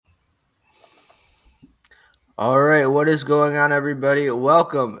All right, what is going on, everybody?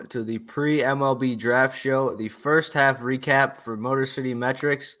 Welcome to the pre-MLB draft show, the first half recap for Motor City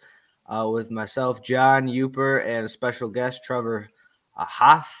Metrics with myself, John Uper, and a special guest, Trevor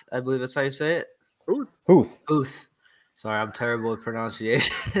Hoth. I believe that's how you say it. Huth. Huth. Sorry, I'm terrible with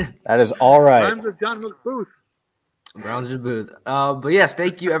pronunciation. That is all right. Rhymes with John Booth. Browns and Booth. But yes,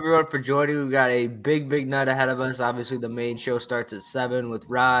 thank you everyone for joining. We got a big night ahead of us. Obviously, the main show starts at 7 with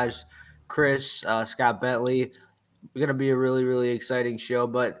Raj, Chris, Scott Bentley. Going to be a really exciting show.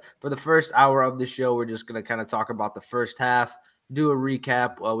 But for the first hour of the show, we're just going to kind of talk about the first half, do a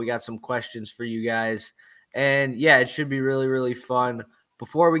recap. We got some questions for you guys. And yeah, it should be really fun.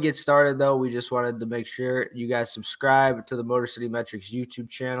 Before we get started, though, we just wanted to make sure you guys subscribe to the Motor City Metrics YouTube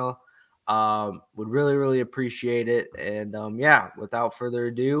channel. Would really appreciate it. And yeah, without further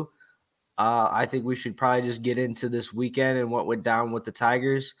ado, I think we should probably just get into this weekend and what went down with the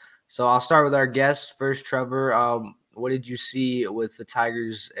Tigers. So I'll start with our guests first. Trevor, what did you see with the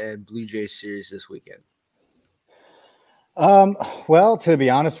Tigers and Blue Jays series this weekend? Well, to be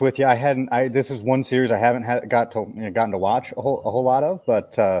honest with you, this is one series I haven't gotten to watch a whole lot of,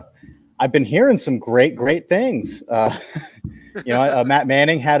 but I've been hearing some great things. Matt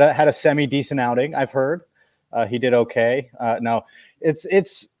Manning had a semi decent outing. I've heard he did okay. No, it's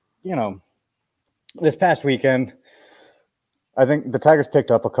this past weekend, I think the Tigers picked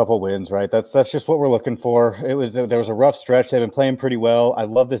up a couple wins, right? That's just what we're looking for. There was a rough stretch. They've been playing pretty well. I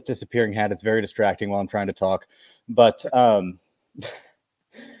love this disappearing hat. It's very distracting while I'm trying to talk, but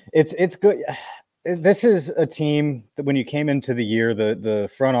it's good. This is a team that when you came into the year, the new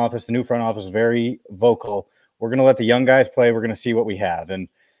front office, was very vocal. We're going to let the young guys play. We're going to see what we have. And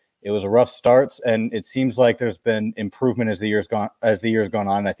it was a rough start, and it seems like there's been improvement as the year's gone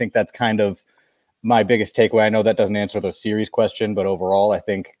on. And I think that's kind of my biggest takeaway. I know that doesn't answer the series question, but overall, I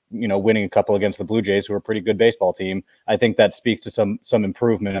think, winning a couple against the Blue Jays, who are a pretty good baseball team, I think that speaks to some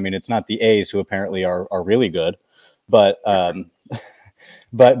improvement. I mean, it's not the A's, who apparently are really good, but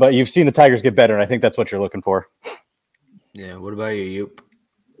you've seen the Tigers get better, and I think that's what you're looking for. Yeah. What about you, Yoop?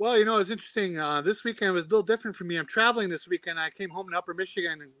 Well, it's interesting. This weekend was a little different for me. I'm traveling this weekend. I came home in Upper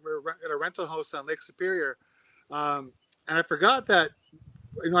Michigan, and we're at a rental house on Lake Superior. And I forgot that,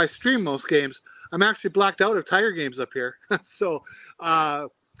 I stream most games. I'm actually blacked out of Tiger games up here. So I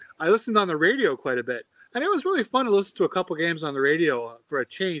listened on the radio quite a bit. And it was really fun to listen to a couple games on the radio for a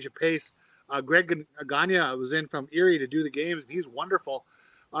change of pace. Greg Agania was in from Erie to do the games, and he's wonderful.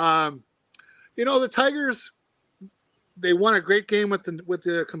 The Tigers, they won a great game with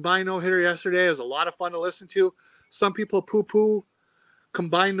the combined no-hitter yesterday. It was a lot of fun to listen to. Some people poo-poo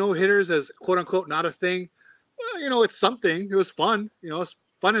combined no-hitters as quote-unquote not a thing. Well, it's something. It was fun.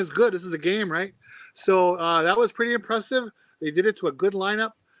 Fun is good. This is a game, right? So that was pretty impressive. They did it to a good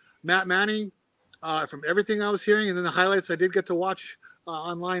lineup. Matt Manning, from everything I was hearing, and then the highlights I did get to watch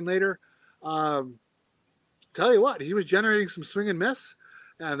online later. Tell you what, he was generating some swing and miss,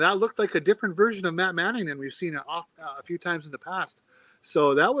 and that looked like a different version of Matt Manning than we've seen a few times in the past.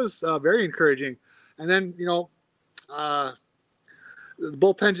 So that was very encouraging. And then, the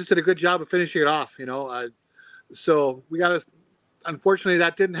bullpen just did a good job of finishing it off, So we got to, unfortunately,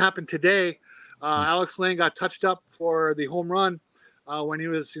 that didn't happen today. Alex Lange got touched up for the home run when he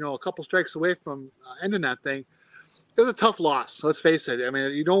was, a couple strikes away from ending that thing. It was a tough loss. Let's face it. I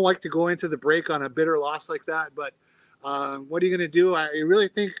mean, you don't like to go into the break on a bitter loss like that, but what are you going to do? I really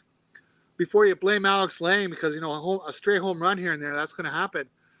think before you blame Alex Lange, because, a stray home run here and there, that's going to happen.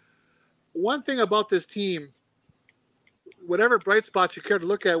 One thing about this team, whatever bright spots you care to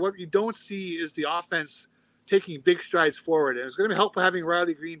look at, what you don't see is the offense taking big strides forward. And it's going to be helpful having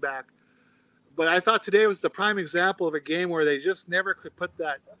Riley Green back. But I thought today was the prime example of a game where they just never could put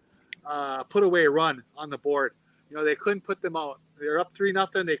that put away run on the board. They couldn't put them out. They're up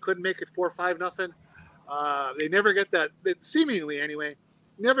 3-0. They couldn't make it 4-5-0. They never get that, seemingly anyway,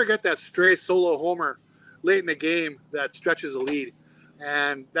 never get that stray solo homer late in the game that stretches a lead.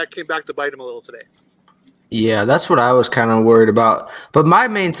 And that came back to bite them a little today. Yeah, that's what I was kind of worried about. But my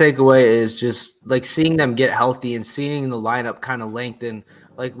main takeaway is just like seeing them get healthy and seeing the lineup kind of lengthen.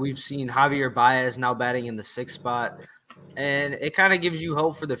 Like we've seen Javier Baez now batting in the 6th spot. And it kind of gives you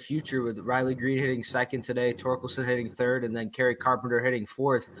hope for the future with Riley Green hitting 2nd today, Torkelson hitting 3rd, and then Kerry Carpenter hitting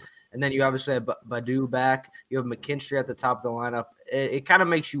 4th. And then you obviously have Badu back. You have McKinstry at the top of the lineup. It kind of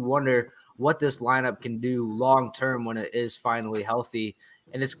makes you wonder what this lineup can do long term when it is finally healthy.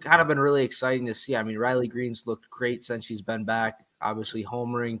 And it's kind of been really exciting to see. I mean, Riley Green's looked great since he's been back. Obviously,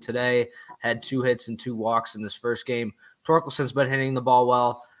 homering today, had 2 hits and 2 walks in this first game. Torkelson's been hitting the ball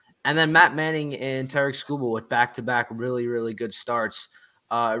well. And then Matt Manning and Tarek Skubal with back-to-back really good starts.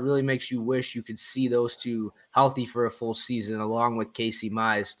 It really makes you wish you could see those two healthy for a full season, along with Casey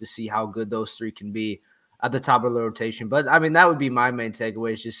Mize, to see how good those three can be at the top of the rotation. But I mean, that would be my main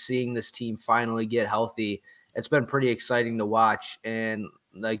takeaway, is just seeing this team finally get healthy. It's been pretty exciting to watch, and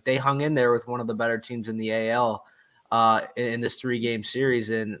like they hung in there with one of the better teams in the AL in this 3-game series,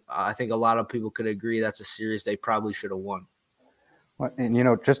 and I think a lot of people could agree that's a series they probably should have won. And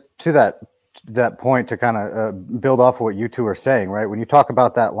just to that point, to kind of build off of what you two are saying, right? When you talk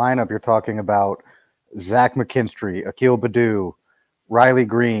about that lineup, you're talking about Zach McKinstry, Akil Baddoo, Riley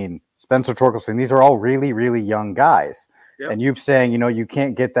Green, Spencer Torkelson. These are all really, really young guys. Yep. And you're saying, you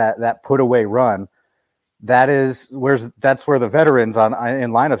can't get that put away run. That's where the veterans in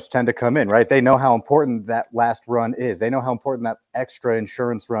lineups tend to come in, right? They know how important that last run is. They know how important that extra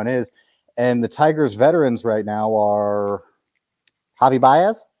insurance run is. And the Tigers veterans right now are Javi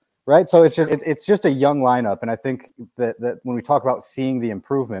Baez, right? So it's just a young lineup. And I think that when we talk about seeing the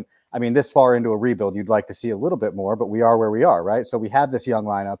improvement, I mean, this far into a rebuild, you'd like to see a little bit more, but we are where we are, right? So we have this young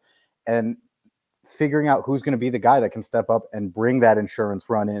lineup, and figuring out who's going to be the guy that can step up and bring that insurance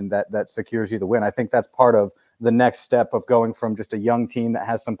run in that secures you the win. I think that's part of the next step of going from just a young team that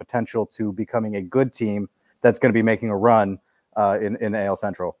has some potential to becoming a good team that's going to be making a run in AL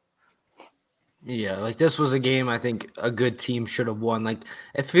Central. Yeah, like this was a game I think a good team should have won. Like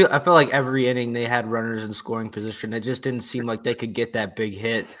I feel like every inning they had runners in scoring position. It just didn't seem like they could get that big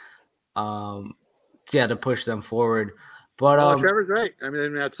hit to push them forward. But Trevor's right. I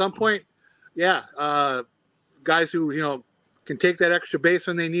mean, at some point, guys who can take that extra base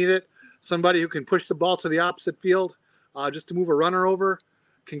when they need it, somebody who can push the ball to the opposite field just to move a runner over,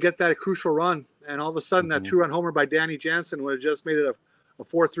 can get that crucial run. And all of a sudden, that 2-run homer by Danny Jansen would have just made it a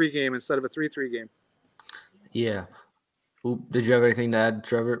 4-3 game instead of a 3-3 game. Yeah. Did you have anything to add,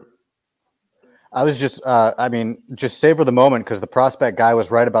 Trevor? I was just, just savor the moment, because the prospect guy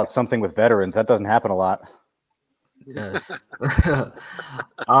was right about something with veterans. That doesn't happen a lot. Yes.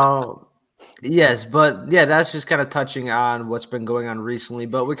 Yes, but yeah, that's just kind of touching on what's been going on recently.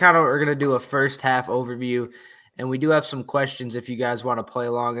 But we kind of are going to do a first half overview, and we do have some questions if you guys want to play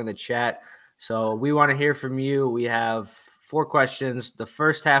along in the chat. So we want to hear from you. We have 4 questions. The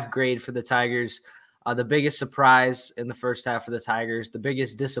first half grade for the Tigers, the biggest surprise in the first half for the Tigers, the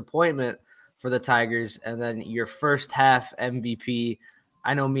biggest disappointment for the Tigers, and then your first half MVP.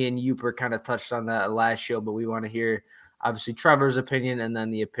 I know me and Youper kind of touched on that last show, but we want to hear obviously Trevor's opinion and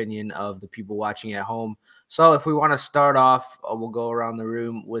then the opinion of the people watching at home. So if we want to start off, we'll go around the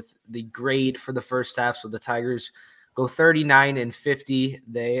room with the grade for the first half. So the Tigers go 39-50.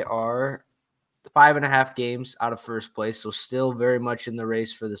 They are 5.5 games out of first place, so still very much in the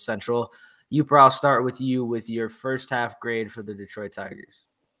race for the Central. Youper, I'll start with you with your first half grade for the Detroit Tigers.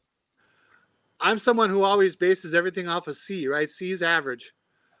 I'm someone who always bases everything off of C, right? C is average.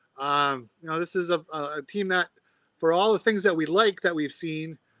 This is a team that, for all the things that we like that we've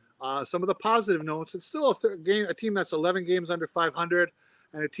seen, some of the positive notes, it's still a team that's 11 games under 500,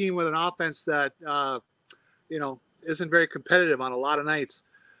 and a team with an offense that isn't very competitive on a lot of nights.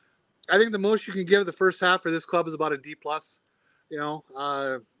 I think the most you can give the first half for this club is about a D+.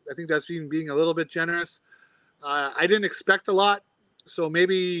 I think that's even being a little bit generous. I didn't expect a lot, so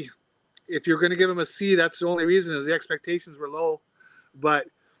maybe if you're going to give them a C, that's the only reason, is the expectations were low. But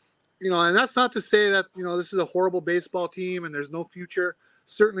and that's not to say that this is a horrible baseball team and there's no future.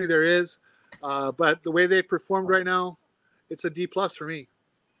 Certainly there is, but the way they performed right now, it's a D+ for me.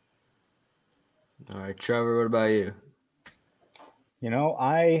 All right, Trevor, what about you?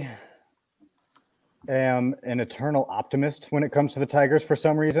 I am an eternal optimist when it comes to the Tigers for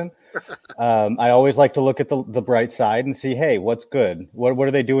some reason. I always like to look at the bright side and see, hey, what's good? What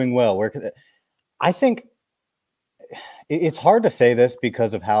are they doing well? I think it's hard to say this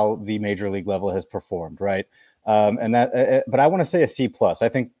because of how the major league level has performed, right? But I want to say a C+. I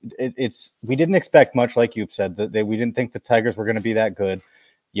think we didn't expect much, like you've said, that we didn't think the Tigers were going to be that good.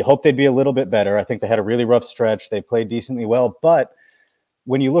 You hope they'd be a little bit better. I think they had a really rough stretch. They played decently well, but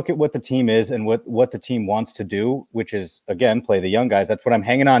when you look at what the team is and what the team wants to do, which is, again, play the young guys, that's what I'm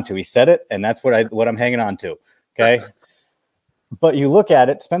hanging on to. He said it, and that's what I'm hanging on to. Okay. But you look at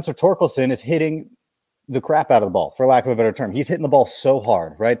it, Spencer Torkelson is hitting the crap out of the ball, for lack of a better term. He's hitting the ball so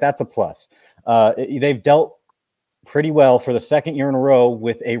hard, right? That's a plus. They've dealt pretty well for the second year in a row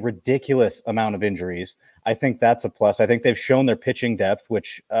with a ridiculous amount of injuries. I think that's a plus. I think they've shown their pitching depth,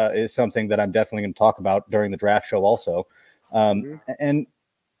 which is something that I'm definitely going to talk about during the draft show also. And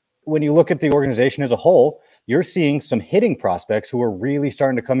when you look at the organization as a whole, you're seeing some hitting prospects who are really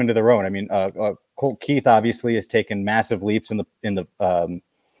starting to come into their own. I mean, Colt Keith obviously has taken massive leaps in the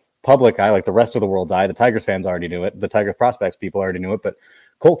public eye, like the rest of the world's eye. The Tigers fans already knew it. The Tiger prospects people already knew it. But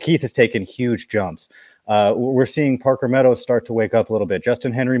Colt Keith has taken huge jumps. We're seeing Parker Meadows start to wake up a little bit.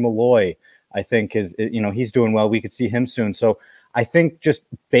 Justin Henry Malloy, I think, is, he's doing well. We could see him soon. So I think just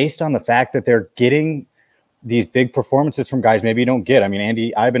based on the fact that they're getting these big performances from guys maybe you don't get. I mean,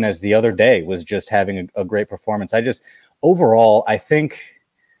 Andy Ibanez the other day was just having a great performance. Overall, I think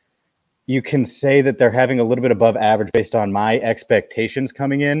you can say that they're having a little bit above average based on my expectations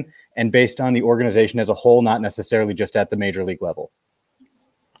coming in and based on the organization as a whole, not necessarily just at the major league level.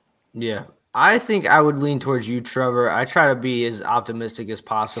 Yeah, I think I would lean towards you, Trevor. I try to be as optimistic as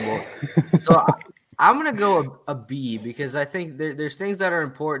possible. So I'm going to go a B because I think there's things that are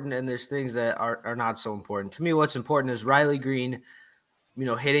important and there's things that are not so important. To me, what's important is Riley Green,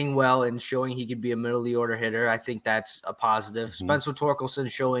 hitting well and showing he could be a middle of the order hitter. I think that's a positive. Mm-hmm. Spencer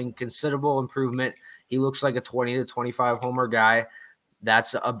Torkelson showing considerable improvement. He looks like a 20 to 25 homer guy.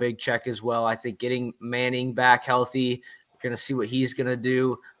 That's a big check as well. I think getting Manning back healthy, we're going to see what he's going to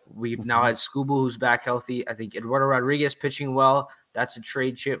do. We've now had Scooble, who's back healthy. I think Eduardo Rodriguez pitching well. That's a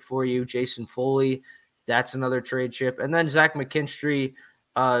trade chip for you. Jason Foley, that's another trade chip. And then Zach McKinstry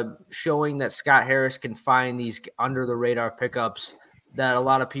showing that Scott Harris can find these under-the-radar pickups that a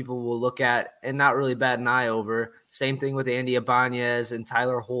lot of people will look at and not really bat an eye over. Same thing with Andy Ibanez and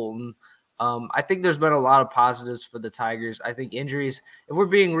Tyler Holton. I think there's been a lot of positives for the Tigers. I think injuries, if we're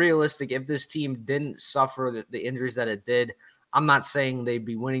being realistic, if this team didn't suffer the injuries that it did, I'm not saying they'd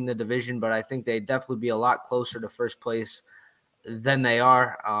be winning the division, but I think they'd definitely be a lot closer to first place than they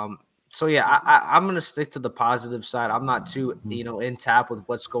are. So, yeah, I'm going to stick to the positive side. I'm not too, in tap with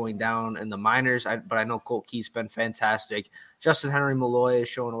what's going down in the minors, but I know Colt Keith's been fantastic. Justin Henry Malloy is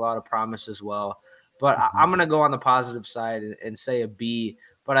showing a lot of promise as well. But I'm going to go on the positive side and say a B.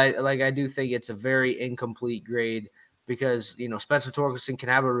 But I do think it's a very incomplete grade because, Spencer Torkelson can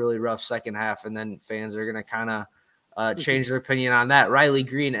have a really rough second half, and then fans are going to kind of change their opinion on that. Riley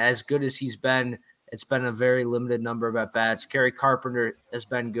Green, as good as he's been, it's been a very limited number of at-bats. Kerry Carpenter has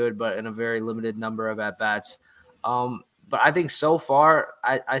been good, but in a very limited number of at-bats. But I think so far,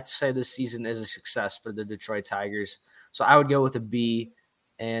 I'd say this season is a success for the Detroit Tigers. So I would go with a B.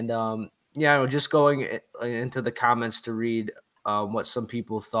 And, just going into the comments to read what some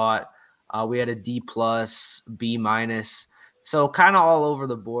people thought. We had a D+, B-. So kind of all over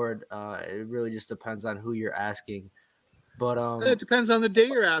the board. It really just depends on who you're asking. But it depends on the day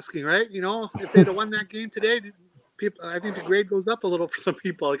you're asking, right? If they'd have won that game today, people, I think the grade goes up a little for some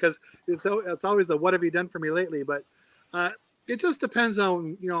people because it's always the what have you done for me lately. But it just depends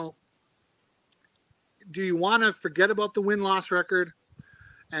on, do you want to forget about the win-loss record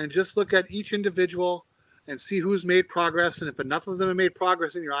and just look at each individual and see who's made progress? And if enough of them have made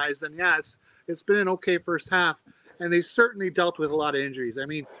progress in your eyes, then yes, it's been an okay first half. And they certainly dealt with a lot of injuries. I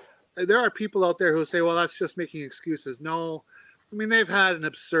mean, there are people out there who say, well, that's just making excuses. No, I mean, they've had an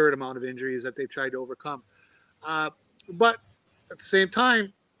absurd amount of injuries that they've tried to overcome. But at the same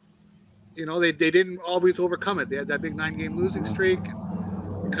time, they didn't always overcome it. They had that big 9-game losing streak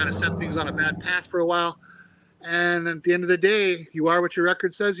and kind of set things on a bad path for a while. And at the end of the day, you are what your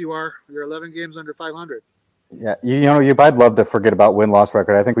record says you are. You're 11 games under 500. Yeah, I'd love to forget about win-loss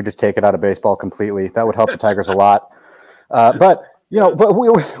record. I think we just take it out of baseball completely. That would help the Tigers a lot. But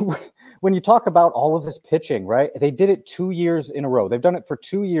when you talk about all of this pitching, right? They did it 2 years in a row. They've done it for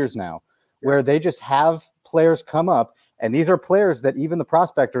 2 years now, where they just have players come up, and these are players that even the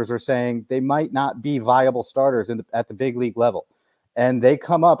prospectors are saying they might not be viable starters at the big league level. And they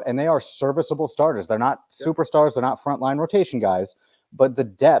come up, and they are serviceable starters. They're not superstars. They're not frontline rotation guys. But the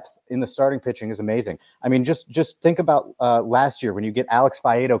depth in the starting pitching is amazing. I mean, just think about last year when you get Alex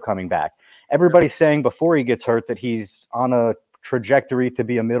Faedo coming back. Everybody's saying before he gets hurt that he's on a trajectory to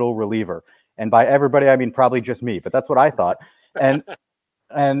be a middle reliever. And by everybody, I mean probably just me, but that's what I thought. And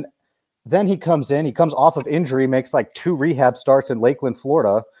then he comes off of injury, makes like 2 rehab starts in Lakeland,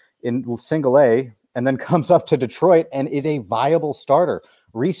 Florida in single A, and then comes up to Detroit and is a viable starter.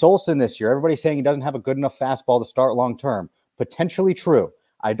 Reese Olson this year, everybody's saying he doesn't have a good enough fastball to start long-term. Potentially true.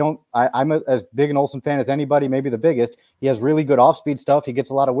 I'm as big an Olson fan as anybody, maybe the biggest. He has really good off-speed stuff. He gets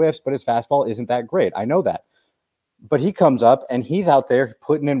a lot of whiffs, but his fastball isn't that great. I know that. But he comes up and he's out there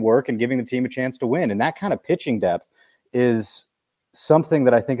putting in work and giving the team a chance to win. And that kind of pitching depth is something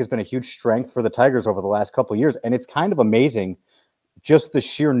that I think has been a huge strength for the Tigers over the last couple of years. And it's kind of amazing just the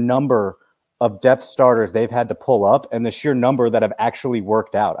sheer number of depth starters they've had to pull up and the sheer number that have actually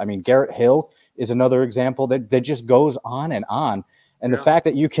worked out. I mean, Garrett Hill is another example that just goes on and on. And the fact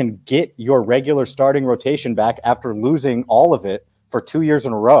that you can get your regular starting rotation back after losing all of it for 2 years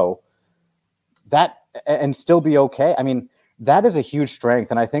in a row, and still be okay. I mean, that is a huge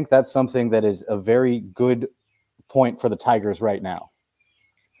strength. And I think that's something that is a very good point for the Tigers right now.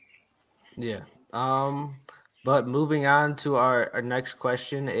 Yeah. But moving on to our next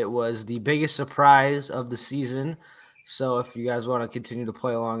question, it was the biggest surprise of the season. So if you guys want to continue to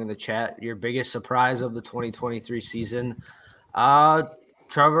play along in the chat, your biggest surprise of the 2023 season. Uh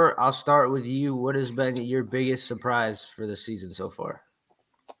Trevor, I'll start with you. What has been your biggest surprise for the season so far?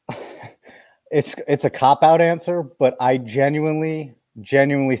 It's a cop out answer, but I genuinely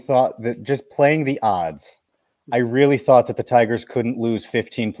thought that just playing the odds, I really thought that the Tigers couldn't lose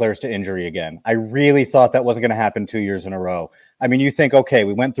 15 players to injury again. I really thought that wasn't going to happen 2 years in a row. I mean, you think, okay,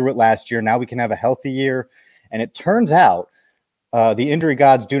 we went through it last year. Now we can have a healthy year. And it turns out the injury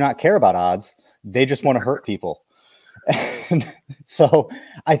gods do not care about odds. They just want to hurt people. And so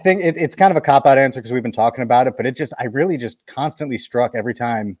I think it's kind of a cop out answer because we've been talking about it, but I really just constantly struck every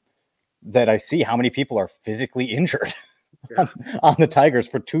time that I see how many people are physically injured on the Tigers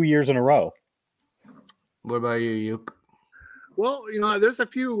for 2 years in a row. What about you, Yoop? Well, there's a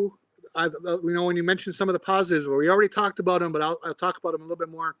few. When you mentioned some of the positives, where we already talked about them, but I'll talk about them a little bit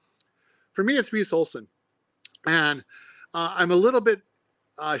more. For me, it's Reese Olson, and I'm a little bit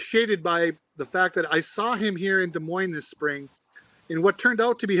shaded by the fact that I saw him here in Des Moines this spring in what turned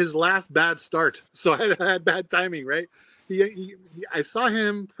out to be his last bad start. So I had bad timing, right? I saw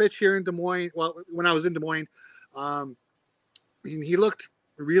him pitch here in Des Moines. Well, when I was in Des Moines, he looked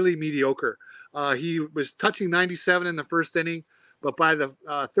really mediocre. He was touching 97 in the first inning, but by the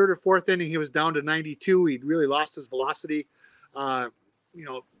third or fourth inning, he was down to 92. He'd really lost his velocity.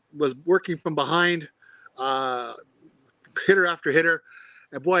 Was working from behind, hitter after hitter.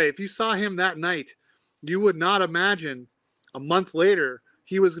 And boy, if you saw him that night, you would not imagine a month later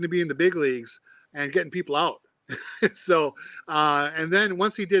he was going to be in the big leagues and getting people out. So, and then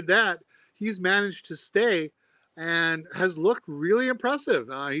once he did that, he's managed to stay and has looked really impressive.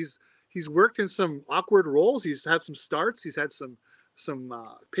 He's worked in some awkward roles. He's had some starts. He's had some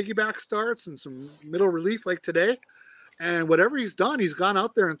piggyback starts and some middle relief like today. And whatever he's done, he's gone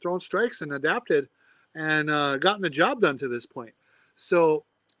out there and thrown strikes and adapted and gotten the job done to this point. So,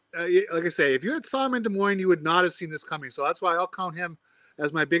 like I say, if you had saw him in Des Moines, you would not have seen this coming. So that's why I'll count him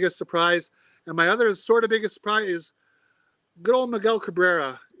as my biggest surprise. And my other sort of biggest surprise is good old Miguel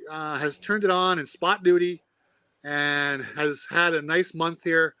Cabrera has turned it on in spot duty and has had a nice month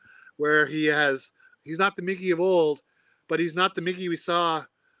here where he's not the Miggy of old, but he's not the Miggy we saw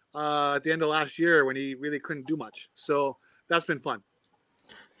at the end of last year when he really couldn't do much. So that's been fun.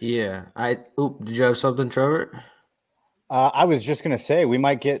 Yeah. Did you have something, Trevor? I was just going to say we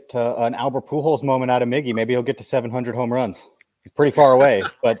might get an Albert Pujols moment out of Miggy. Maybe he'll get to 700 home runs. He's pretty far away,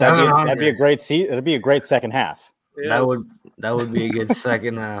 but that'd be a great That'd be a great second half. Yes. That would be a good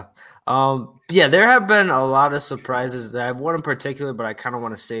second half. Yeah, there have been a lot of surprises. I have one in particular, but I kind of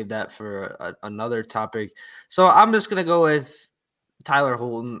want to save that for another topic. So I'm just gonna go with Tyler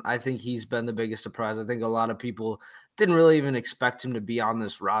Holton. I think he's been the biggest surprise. I think a lot of people didn't really even expect him to be on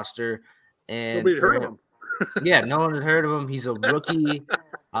this roster, and nobody heard of him. Yeah, no one had heard of him. He's a rookie.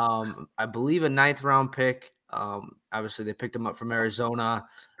 I believe a 9th round pick. Obviously, they picked him up from Arizona.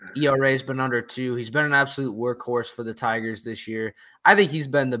 ERA's been under 2. He's been an absolute workhorse for the Tigers this year. I think he's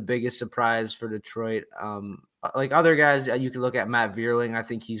been the biggest surprise for Detroit. Like other guys, you can look at Matt Vierling. I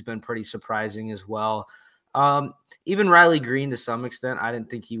think he's been pretty surprising as well. Even Riley Green, to some extent, I didn't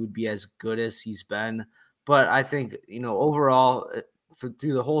think he would be as good as he's been. But I think, overall,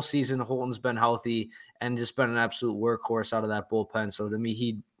 through the whole season, Holton's been healthy and just been an absolute workhorse out of that bullpen. So to me,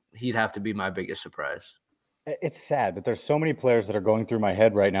 he'd have to be my biggest surprise. It's sad that there's so many players that are going through my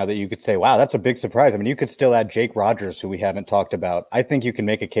head right now that you could say, wow, that's a big surprise. I mean, you could still add Jake Rogers, who we haven't talked about. I think you can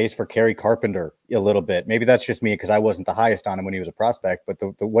make a case for Kerry Carpenter a little bit. Maybe that's just me because I wasn't the highest on him when he was a prospect, but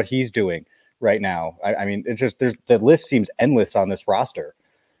the what he's doing right now, I mean, it's just the list seems endless on this roster.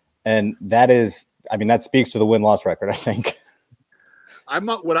 And that speaks to the win-loss record, I think.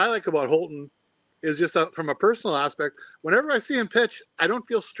 What I like about Holton is just from a personal aspect. Whenever I see him pitch, I don't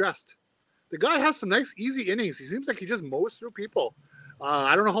feel stressed. The guy has some nice, easy innings. He seems like he just mows through people.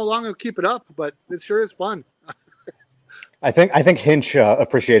 I don't know how long he'll keep it up, but it sure is fun. I think Hinch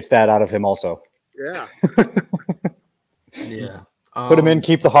appreciates that out of him also. Yeah. Yeah. Put him in,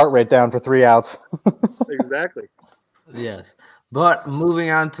 keep the heart rate down for 3 outs. Exactly. Yes. But moving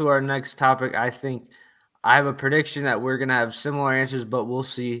on to our next topic, I think I have a prediction that we're going to have similar answers, but we'll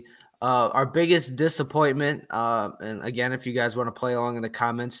see. Our biggest disappointment, and again, if you guys want to play along in the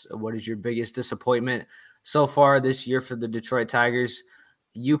comments, what is your biggest disappointment so far this year for the Detroit Tigers?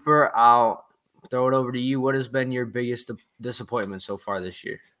 Uper, I'll throw it over to you. What has been your biggest disappointment so far this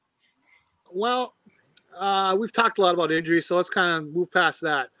year? Well, we've talked a lot about injuries, so let's kind of move past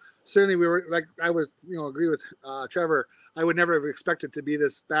that. Certainly, we were like I was, agree with Trevor. I would never have expected to be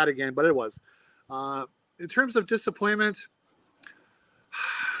this bad again, but it was. In terms of disappointment,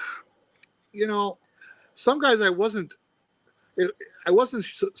 some guys I wasn't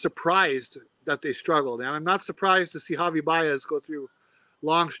surprised that they struggled, and I'm not surprised to see Javi Baez go through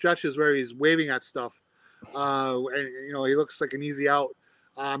long stretches where he's waving at stuff. And he looks like an easy out.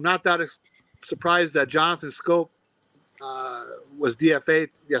 I'm not that surprised that Jonathan Scope was DFA'd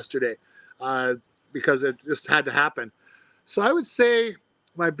yesterday because it just had to happen. So I would say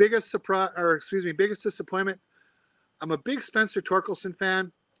my biggest disappointment. I'm a big Spencer Torkelson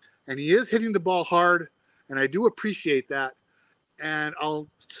fan, and he is hitting the ball hard, and I do appreciate that. And I'll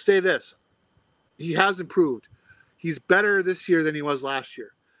say this: he has improved. He's better this year than he was last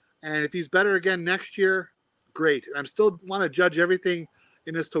year, and if he's better again next year, great. I'm still want to judge everything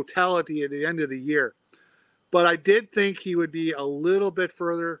in its totality at the end of the year. But I did think he would be a little bit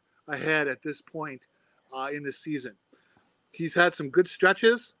further ahead at this point in the season. He's had some good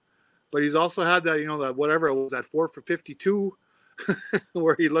stretches, but he's also had that, that whatever it was, that 4 for 52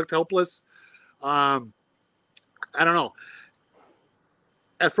 where he looked helpless. I don't know.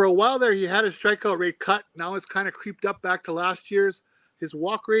 And for a while there, he had his strikeout rate cut. Now it's kind of creeped up back to last year's. His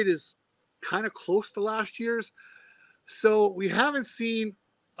walk rate is kind of close to last year's. So we haven't seen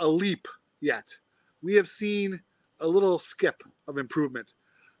a leap yet. We have seen a little skip of improvement.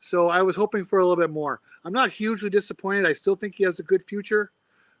 So I was hoping for a little bit more. I'm not hugely disappointed. I still think he has a good future,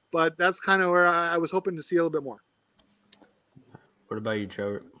 but that's kind of where I was hoping to see a little bit more. What about you,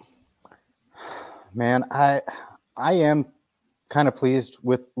 Trevor? Man, I am kind of pleased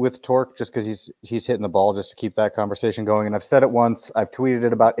with Torque just because he's hitting the ball just to keep that conversation going. And I've said it once. I've tweeted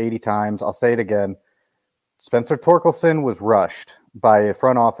it about 80 times. I'll say it again. Spencer Torkelson was rushed by a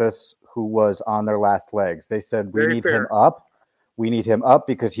front office who was on their last legs. They said, we need him up. We need him up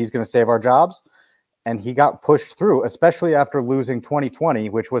because he's going to save our jobs. And he got pushed through, especially after losing 2020,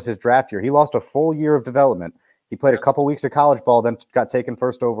 which was his draft year. He lost a full year of development. He played a couple weeks of college ball, then got taken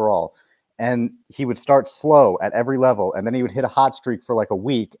first overall. And he would start slow at every level, and then he would hit a hot streak for like a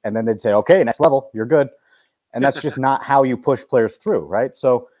week, and then they'd say, okay, next level, you're good. And that's just not how you push players through, right?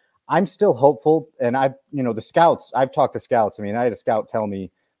 So I'm still hopeful, and the scouts, I've talked to scouts. I mean, I had a scout tell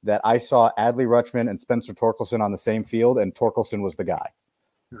me that I saw Adley Rutschman and Spencer Torkelson on the same field, and Torkelson was the guy.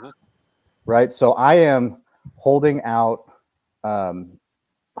 Uh-huh. Right? So I am holding out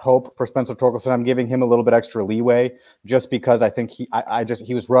hope for Spencer Torkelson. I'm giving him a little bit extra leeway just because I think he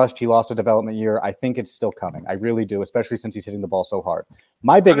was rushed. He lost a development year. I think it's still coming. I really do, especially since he's hitting the ball so hard.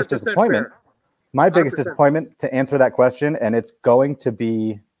 My biggest disappointment, to answer that question, and it's going to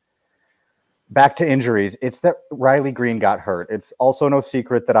be back to injuries. It's that Riley Green got hurt. It's also no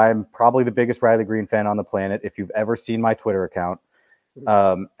secret that I'm probably the biggest Riley Green fan on the planet, if you've ever seen my Twitter account.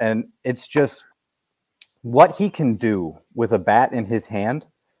 And it's just what he can do with a bat in his hand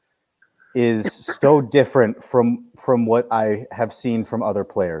is so different from what I have seen from other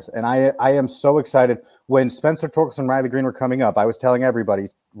players. And I am so excited. When Spencer Torkelson and Riley Green were coming up, I was telling everybody,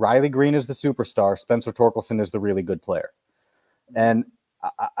 Riley Green is the superstar. Spencer Torkelson is the really good player. And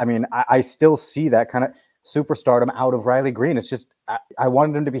I still see that kind of superstardom out of Riley Green. It's just, I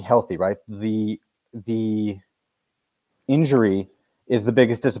wanted him to be healthy, right? The injury is the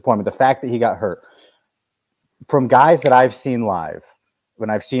biggest disappointment. The fact that he got hurt. From guys that I've seen live, when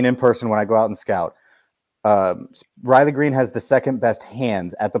I've seen in person, when I go out and scout, Riley Green has the second best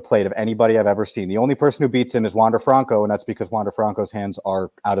hands at the plate of anybody I've ever seen. The only person who beats him is Wander Franco, and that's because Wander Franco's hands are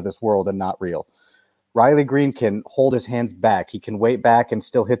out of this world and not real. Riley Green can hold his hands back. He can wait back and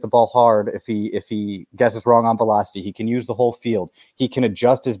still hit the ball hard if he guesses wrong on velocity. He can use the whole field. He can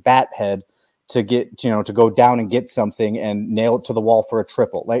adjust his bat head to get, to go down and get something and nail it to the wall for a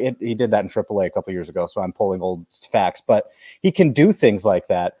triple. He did that in AAA a couple years ago, so I'm pulling old facts. But he can do things like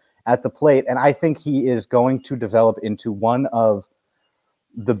that at the plate, and I think he is going to develop into one of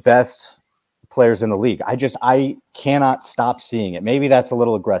the best players in the league. I cannot stop seeing it. Maybe that's a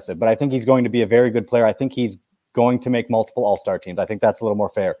little aggressive, but I think he's going to be a very good player. I think he's going to make multiple all-star teams. I think that's a little more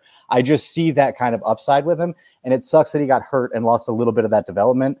fair. I just see that kind of upside with him, and it sucks that he got hurt and lost a little bit of that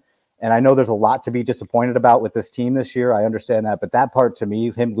development. And I know there's a lot to be disappointed about with this team this year. I understand that. But that part, to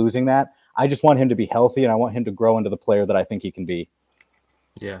me, him losing that, I just want him to be healthy, and I want him to grow into the player that I think he can be.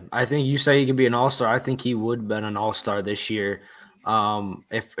 Yeah, I think you say he could be an all-star. I think he would have been an all-star this year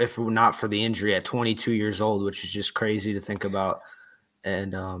if not for the injury at 22 years old, which is just crazy to think about.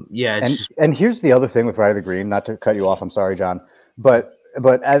 And, and here's the other thing with Riley Green, not to cut you off. I'm sorry, John. But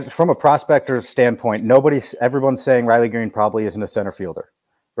as from a prospector standpoint, everyone's saying Riley Green probably isn't a center fielder.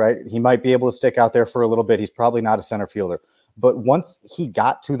 Right? He might be able to stick out there for a little bit. He's probably not a center fielder. But once he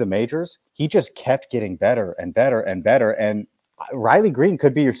got to the majors, he just kept getting better and better and better. And Riley Green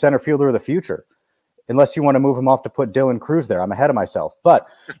could be your center fielder of the future, unless you want to move him off to put Dylan Cruz there. I'm ahead of myself, but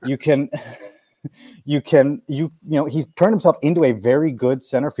you can, he's turned himself into a very good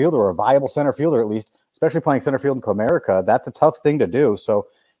center fielder, or a viable center fielder at least, especially playing center field in Comerica. That's a tough thing to do. So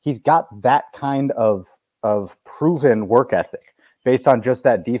he's got that kind of proven work ethic based on just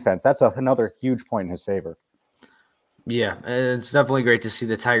that defense. That's another huge point in his favor. Yeah, it's definitely great to see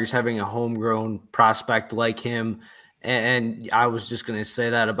the Tigers having a homegrown prospect like him. And I was just going to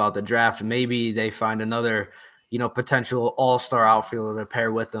say that about the draft. Maybe they find another, potential all-star outfielder to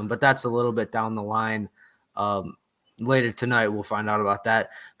pair with them, but that's a little bit down the line. Later tonight, we'll find out about that.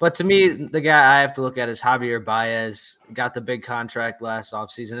 But to me, the guy I have to look at is Javier Baez. Got the big contract last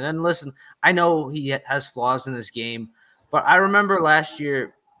offseason. And listen, I know he has flaws in his game, but I remember last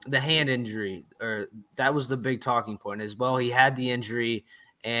year the hand injury, or that was the big talking point as well. He had the injury,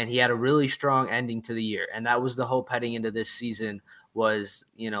 and he had a really strong ending to the year. And that was the hope heading into this season was,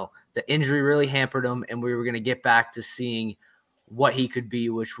 the injury really hampered him, and we were going to get back to seeing what he could be,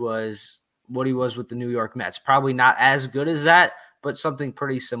 which was what he was with the New York Mets. Probably not as good as that, but something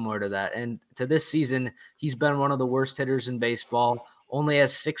pretty similar to that. And to this season, he's been one of the worst hitters in baseball, only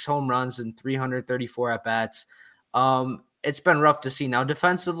has 6 home runs and 334 at-bats. It's been rough to see. Now,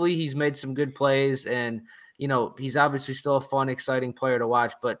 defensively, he's made some good plays, and, he's obviously still a fun, exciting player to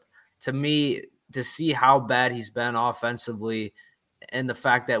watch. But to me, to see how bad he's been offensively and the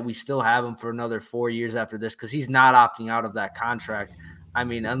fact that we still have him for another 4 years after this, because he's not opting out of that contract. I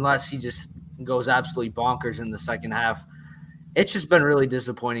mean, unless he just goes absolutely bonkers in the second half, it's just been really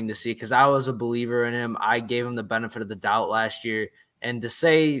disappointing to see, because I was a believer in him. I gave him the benefit of the doubt last year. And to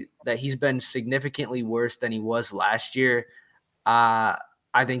say that he's been significantly worse than he was last year, I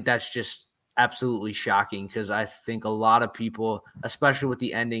think that's just absolutely shocking, because I think a lot of people, especially with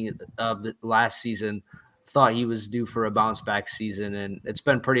the ending of the last season, thought he was due for a bounce-back season, and it's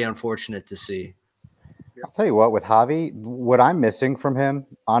been pretty unfortunate to see. I'll tell you what, with Javi, what I'm missing from him,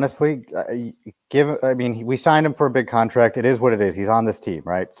 honestly, we signed him for a big contract. It is what it is. He's on this team,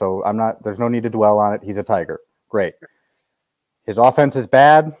 right? So there's no need to dwell on it. He's a Tiger. Great. His offense is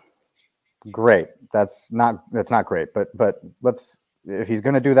bad. Great. That's not great. But if he's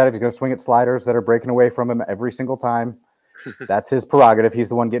going to do that, if he's going to swing at sliders that are breaking away from him every single time, that's his prerogative. He's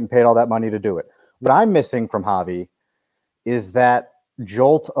the one getting paid all that money to do it. What I'm missing from Javi is that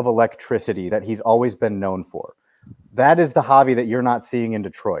jolt of electricity that he's always been known for. That is the Javi that you're not seeing in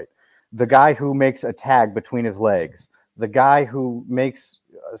Detroit. The guy who makes a tag between his legs. The guy who makes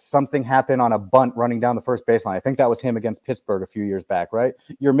something happen on a bunt running down the first baseline. I think that was him against Pittsburgh a few years back, right?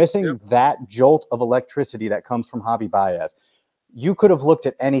 You're missing that jolt of electricity that comes from Javi Baez. You could have looked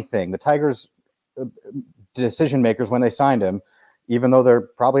at anything. The Tigers' decision makers, when they signed him, even though they're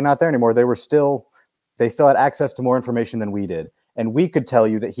probably not there anymore, they still had access to more information than we did. And we could tell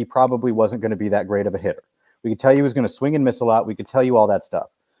you that he probably wasn't going to be that great of a hitter. We could tell you he was going to swing and miss a lot. We could tell you all that stuff.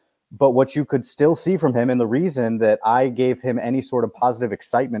 But what you could still see from him, and the reason that I gave him any sort of positive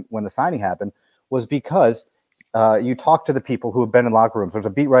excitement when the signing happened, was because you talk to the people who have been in locker rooms. There's a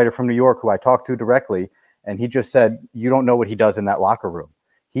beat writer from New York who I talked to directly, and he just said, you don't know what he does in that locker room.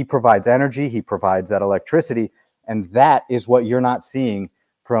 He provides energy. He provides that electricity. And that is what you're not seeing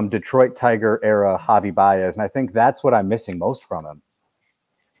from Detroit Tiger era Javi Baez. And I think that's what I'm missing most from him.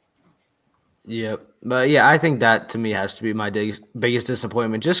 Yeah. But yeah, I think that to me has to be my biggest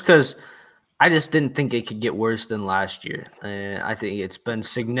disappointment, just because I just didn't think it could get worse than last year. And I think it's been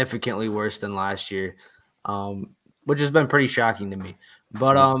significantly worse than last year, which has been pretty shocking to me.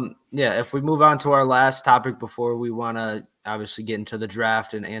 But yeah, if we move on to our last topic before we want to obviously get into the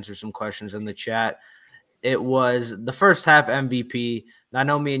draft and answer some questions in the chat, it was the first half MVP. I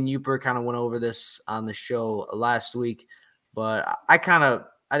know me and Youper kind of went over this on the show last week, but I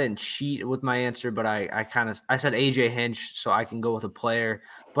didn't cheat with my answer, but I said AJ Hinch, so I can go with a player.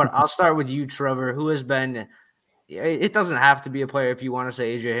 But I'll start with you, Trevor, who has been – it doesn't have to be a player. If you want to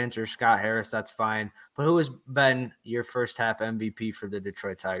say AJ Hinch or Scott Harris, that's fine. But who has been your first half MVP for the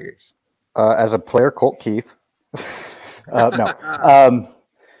Detroit Tigers? As a player, Colt Keith. No.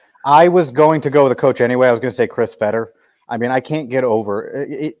 I was going to go with a coach anyway. I was going to say Chris Fetter. I mean, I can't get over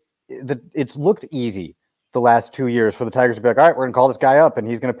it. It's looked easy the last 2 years for the Tigers to be like, all right, we're going to call this guy up and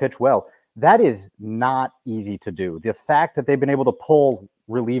he's going to pitch well. That is not easy to do. The fact that they've been able to pull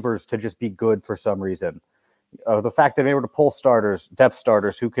relievers to just be good for some reason, the fact that they're able to pull starters, depth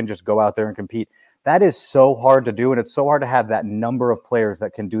starters who can just go out there and compete, that is so hard to do. And it's so hard to have that number of players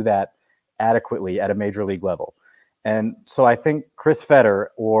that can do that adequately at a major league level. And so I think Chris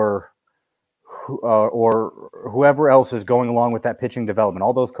Fetter, or or whoever else is going along with that pitching development,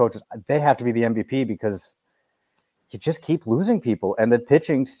 all those coaches, they have to be the MVP because you just keep losing people. And the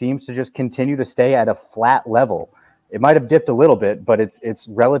pitching seems to just continue to stay at a flat level. It might have dipped a little bit, but it's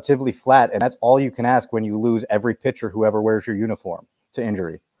relatively flat. And that's all you can ask when you lose every pitcher, whoever wears your uniform, to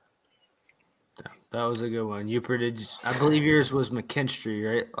injury. That was a good one. You predicted, I believe yours was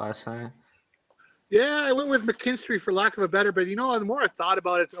McKinstry, right? Last time. Yeah, I went with McKinstry for lack of a better, but the more I thought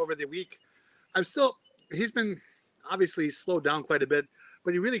about it over the week, he's been obviously slowed down quite a bit,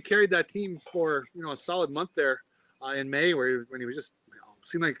 but he really carried that team for, a solid month there in May when he was just,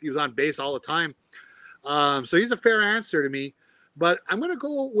 seemed like he was on base all the time. So he's a fair answer to me, but I'm going to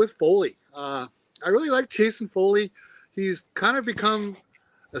go with Foley. I really like Jason Foley. He's kind of become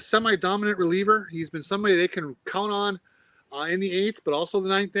a semi-dominant reliever. He's been somebody they can count on in the 8th, but also the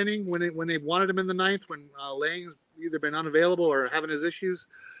 9th inning when they wanted him in the 9th, when Lang's either been unavailable or having his issues.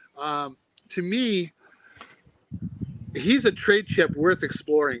 To me, he's a trade chip worth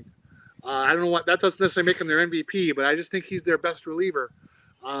exploring. I don't know that doesn't necessarily make him their MVP, but I just think he's their best reliever.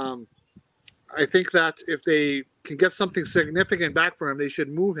 I think that if they can get something significant back for him, they should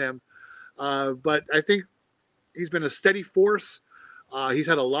move him. But I think he's been a steady force. He's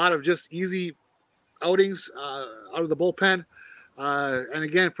had a lot of just easy outings out of the bullpen. And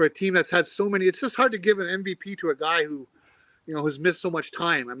again, for a team that's had so many, it's just hard to give an MVP to a guy who, who's missed so much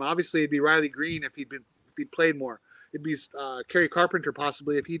time. I mean, obviously it'd be Riley Green if he'd played more. It'd be Kerry Carpenter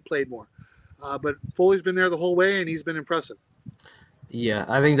possibly if he'd played more. But Foley's been there the whole way, and he's been impressive. Yeah,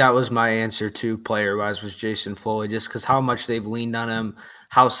 I think that was my answer too, player-wise, was Jason Foley, just because how much they've leaned on him,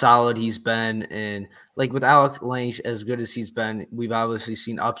 how solid he's been. And like with Alec Lang, as good as he's been, we've obviously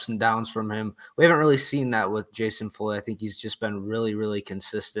seen ups and downs from him. We haven't really seen that with Jason Foley. I think he's just been really, really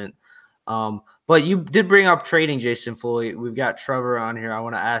consistent. But you did bring up trading Jason Foley. We've got Trevor on here. I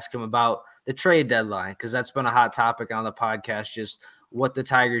want to ask him about the trade deadline, because that's been a hot topic on the podcast, just what the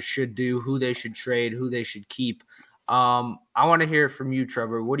Tigers should do, who they should trade, who they should keep. I want to hear from you,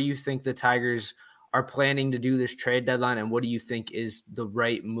 Trevor. What do you think the Tigers are planning to do this trade deadline, and what do you think is the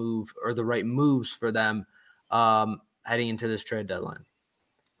right move or the right moves for them heading into this trade deadline?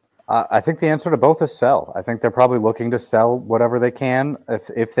 I think the answer to both is sell. I think they're probably looking to sell whatever they can,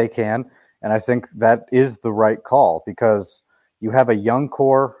 if they can. And I think that is the right call, because you have a young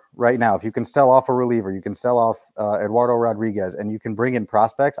core right now. If you can sell off a reliever, you can sell off Eduardo Rodriguez, and you can bring in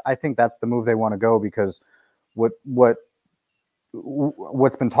prospects, I think that's the move they want to go, because what's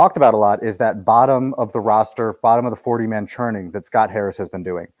been talked about a lot is that bottom of the roster, bottom of the 40-man churning that Scott Harris has been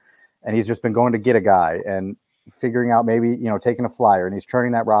doing. And he's just been going to get a guy and figuring out maybe, taking a flyer, and he's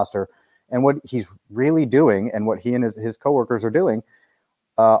churning that roster. And what he's really doing, and what he and his coworkers are doing,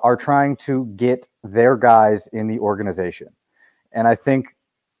 are trying to get their guys in the organization. And I think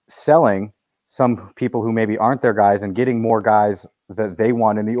selling some people who maybe aren't their guys and getting more guys that they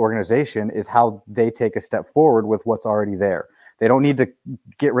want in the organization is how they take a step forward with what's already there. They don't need to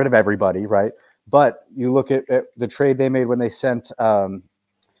get rid of everybody, right? But you look at the trade they made when they sent Joe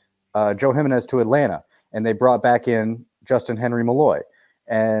Jimenez to Atlanta, and they brought back in Justin Henry Malloy.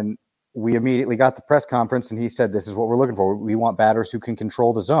 And we immediately got the press conference, and he said, this is what we're looking for. We want batters who can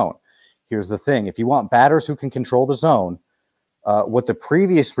control the zone. Here's the thing. If you want batters who can control the zone, what the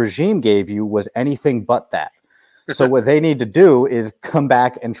previous regime gave you was anything but that. So what they need to do is come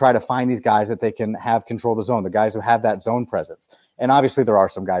back and try to find these guys that they can have control the zone, the guys who have that zone presence. And obviously there are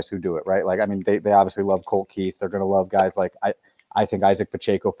some guys who do it, right? Like, I mean, they obviously love Colt Keith. They're going to love guys like, I think Isaac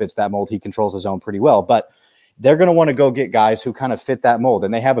Pacheco fits that mold. He controls the zone pretty well, but they're going to want to go get guys who kind of fit that mold.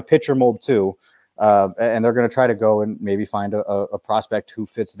 And they have a pitcher mold too. And they're going to try to go and maybe find a prospect who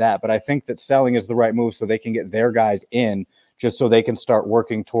fits that. But I think that selling is the right move, so they can get their guys in, just so they can start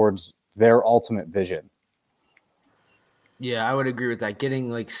working towards their ultimate vision. Yeah, I would agree with that. Getting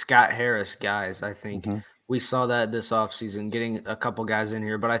like Scott Harris guys, I think we saw that this offseason, getting a couple guys in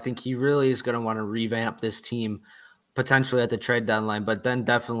here. But I think he really is going to want to revamp this team potentially at the trade deadline, but then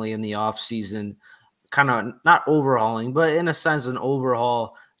definitely in the offseason, kind of not overhauling, but in a sense an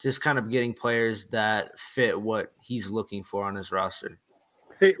overhaul, just kind of getting players that fit what he's looking for on his roster.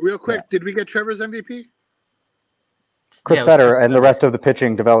 Hey, real quick, did we get Trevor's MVP? Chris Fetter and the rest of the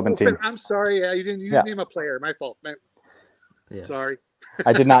pitching development team. I'm sorry, you didn't name a player. My fault. Yeah. Sorry.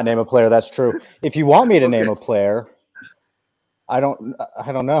 I did not name a player. That's true. If you want me to name a player, I don't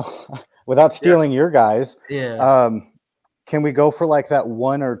know. Without stealing your guys, can we go for like that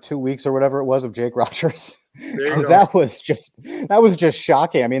 1 or 2 weeks or whatever it was of Jake Rogers? Because that was just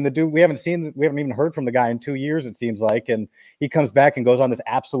shocking. I mean, the dude, we haven't even heard from the guy in 2 years, it seems like, and he comes back and goes on this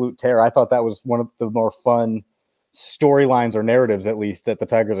absolute tear. I thought that was one of the more fun storylines or narratives, at least, that the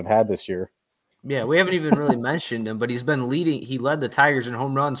Tigers have had this year. Yeah, we haven't even really mentioned him, but he's been leading. He led the Tigers in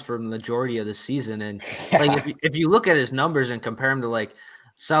home runs for the majority of the season. And like, if you look at his numbers and compare him to like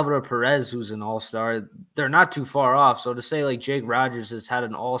Salvador Perez, who's an all-star, they're not too far off. So to say like Jake Rogers has had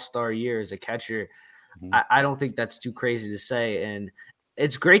an all-star year as a catcher, I don't think that's too crazy to say. And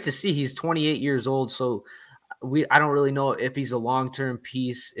it's great to see he's 28 years old. So I don't really know if he's a long-term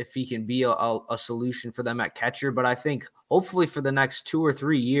piece, if he can be a solution for them at catcher, but I think hopefully for the next 2 or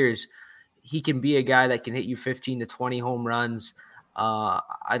 3 years, he can be a guy that can hit you 15 to 20 home runs.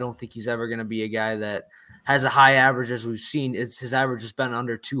 I don't think he's ever going to be a guy that has a high average, as we've seen. His average has been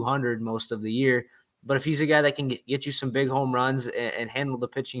under 200 most of the year. But if he's a guy that can get you some big home runs and handle the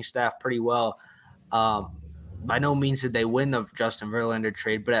pitching staff pretty well, by no means did they win the Justin Verlander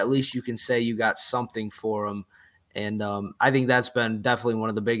trade, but at least you can say you got something for him. And I think that's been definitely one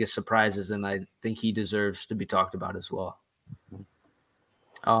of the biggest surprises, and I think he deserves to be talked about as well.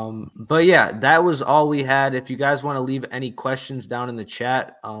 But yeah, that was all we had. If you guys want to leave any questions down in the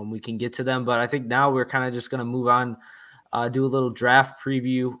chat, we can get to them. But I think now we're kind of just going to move on, do a little draft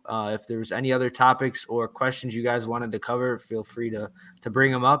preview. If there's any other topics or questions you guys wanted to cover, feel free to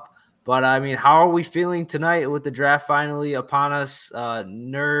bring them up. But I mean, how are we feeling tonight with the draft finally upon us?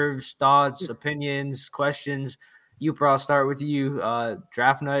 Nerves, thoughts, opinions, questions. I'll start with you.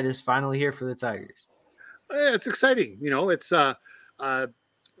 Draft night is finally here for the Tigers. It's exciting. It's an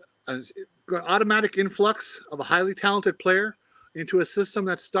automatic influx of a highly talented player into a system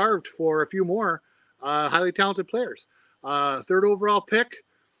that's starved for a few more highly talented players. Third overall pick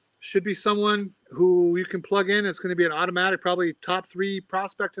should be someone who you can plug in. It's going to be an automatic, probably top 3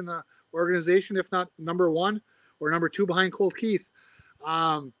 prospect in the organization, if not number 1 or number 2 behind Colt Keith.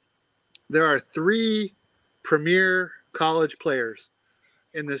 There are 3 premier college players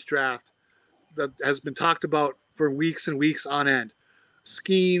in this draft that has been talked about for weeks and weeks on end.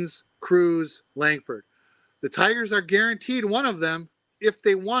 Skeens, Cruz, Langford. The Tigers are guaranteed one of them if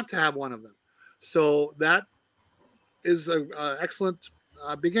they want to have one of them. So that is an excellent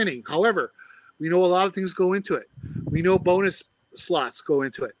beginning. However, we know a lot of things go into it. We know bonus slots go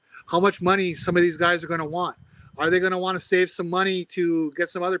into it. How much money some of these guys are going to want. Are they going to want to save some money to get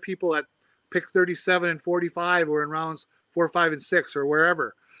some other people at pick 37 and 45 or in rounds 4, 5, and 6 or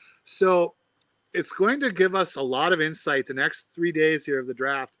wherever? So it's going to give us a lot of insight the next 3 days here of the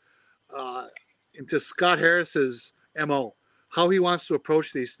draft into Scott Harris's MO, how he wants to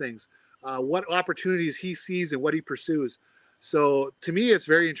approach these things, what opportunities he sees and what he pursues. So to me, it's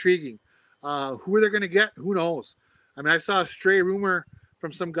very intriguing. Who are they going to get? Who knows? I mean, I saw a stray rumor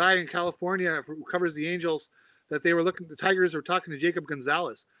from some guy in California who covers the Angels that the Tigers were talking to Jacob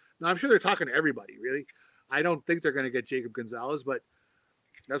Gonzalez. Now, I'm sure they're talking to everybody, really. I don't think they're going to get Jacob Gonzalez, but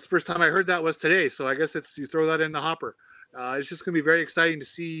that's the first time I heard that was today. So I guess you throw that in the hopper. It's just going to be very exciting to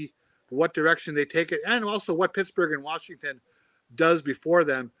see what direction they take it, and also what Pittsburgh and Washington does before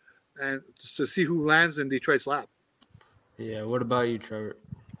them, and to see who lands in Detroit's lap. Yeah. What about you, Trevor?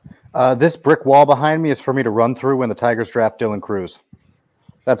 This brick wall behind me is for me to run through when the Tigers draft Dylan Cruz.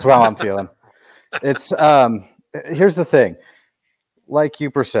 That's how I'm feeling. It's here's the thing. Like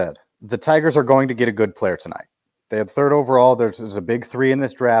Uper said, the Tigers are going to get a good player tonight. They have 3rd overall. There's a big 3 in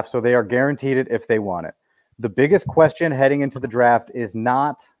this draft, so they are guaranteed it if they want it. The biggest question heading into the draft is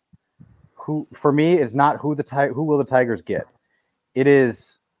not who will the Tigers get. It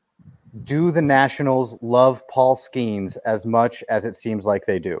is, do the Nationals love Paul Skeens as much as it seems like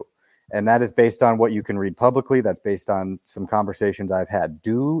they do? And that is based on what you can read publicly. That's based on some conversations I've had.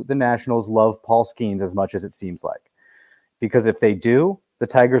 Do the Nationals love Paul Skeens as much as it seems like? Because if they do, the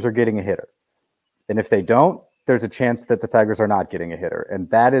Tigers are getting a hitter. And if they don't, there's a chance that the Tigers are not getting a hitter. And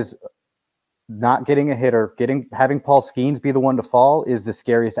that is not getting a hitter, having Paul Skeens be the one to fall is the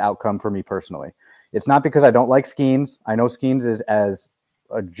scariest outcome for me personally. It's not because I don't like Skeens. I know Skeens is as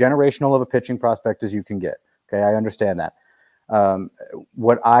a generational of a pitching prospect as you can get. Okay, I understand that.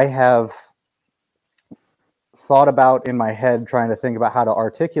 What I have thought about in my head trying to think about how to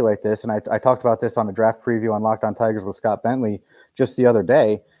articulate this, and I talked about this on a draft preview on Locked On Tigers with Scott Bentley just the other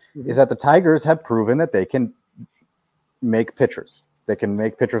day, is that the Tigers have proven that they can make pitchers. They can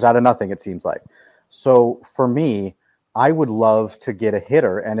make pitchers out of nothing, it seems like. So for me, I would love to get a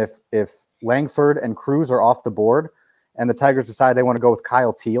hitter. And if Langford and Cruz are off the board and the Tigers decide they want to go with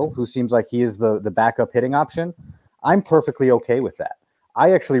Kyle Teal, who seems like he is the backup hitting option, I'm perfectly okay with that.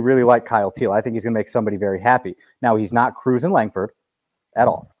 I actually really like Kyle Teal. I think he's going to make somebody very happy. Now, he's not Cruz and Langford at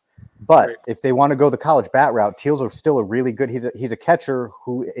all. But if they want to go the college bat route, Teal's are still a really good. He's a catcher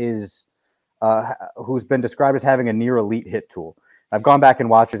who is who's been described as having a near elite hit tool. I've gone back and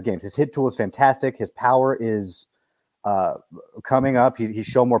watched his games. His hit tool is fantastic. His power is coming up. He's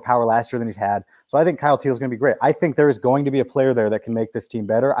shown more power last year than he's had. So I think Kyle Teel is going to be great. I think there is going to be a player there that can make this team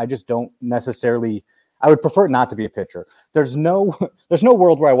better. I just don't necessarily. I would prefer not to be a pitcher. There's no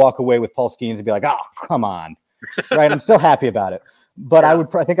world where I walk away with Paul Skeens and be like, oh, come on, right? I'm still happy about it, but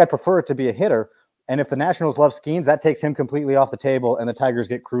I think I'd prefer it to be a hitter. And if the Nationals love Skeens, that takes him completely off the table, and the Tigers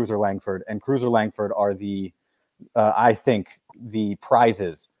get Cruz or Langford, and Cruz or Langford are I think the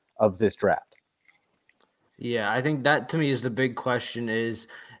prizes of this draft. Yeah, I think that to me is the big question is,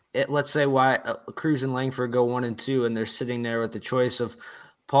 let's say why Cruz and Langford go 1 and 2, and they're sitting there with the choice of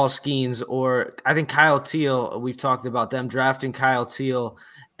Paul Skeens, or I think Kyle Teel. We've talked about them drafting Kyle Teel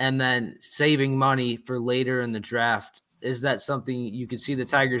and then saving money for later in the draft. Is that something you could see the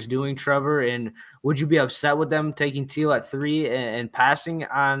Tigers doing, Trevor? And would you be upset with them taking Teel at 3 and passing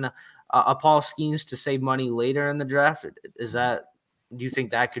on a Paul Skeens to save money later in the draft? Do you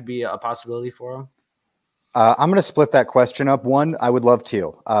think that could be a possibility for them? I'm going to split that question up. One, I would love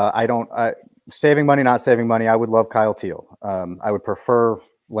Teel. Saving money, not saving money. I would love Kyle Teel. I would prefer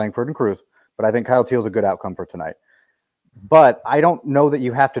Langford and Cruz, but I think Kyle Teel is a good outcome for tonight. But I don't know that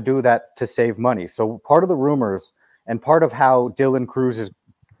you have to do that to save money. So part of the rumors and part of how Dylan Cruz is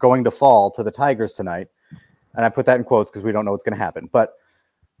going to fall to the Tigers tonight, and I put that in quotes because we don't know what's going to happen, but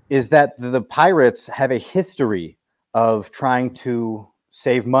is that the Pirates have a history of trying to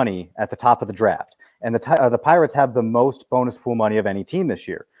save money at the top of the draft. And the Pirates have the most bonus pool money of any team this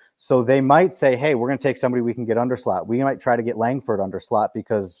year. So they might say, hey, we're going to take somebody we can get under slot. We might try to get Langford under slot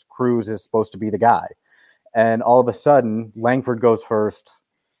because Cruz is supposed to be the guy. And all of a sudden, Langford goes first.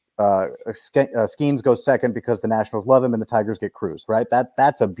 Skeens goes second because the Nationals love him and the Tigers get Cruz, right?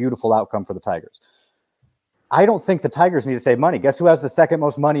 That's a beautiful outcome for the Tigers. I don't think the Tigers need to save money. Guess who has the second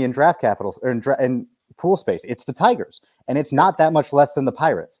most money in draft capital or in pool space? It's the Tigers. And it's not that much less than the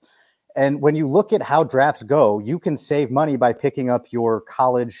Pirates. And when you look at how drafts go, you can save money by picking up your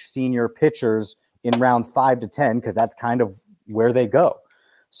college senior pitchers in rounds 5 to 10, because that's kind of where they go.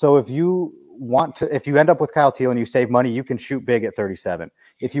 So if you end up with Kyle Teel and you save money, you can shoot big at 37.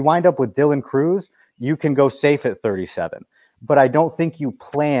 If you wind up with Dylan Cruz, you can go safe at 37. But I don't think you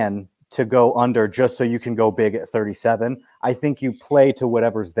plan to go under just so you can go big at 37. I think you play to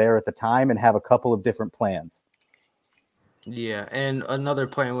whatever's there at the time and have a couple of different plans. Yeah, and another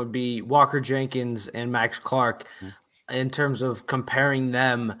plan would be Walker Jenkins and Max Clark in terms of comparing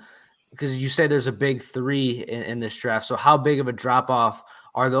them, because you say there's a big 3 in this draft. So how big of a drop-off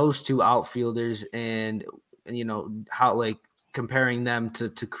are those two outfielders, and, how, like, comparing them to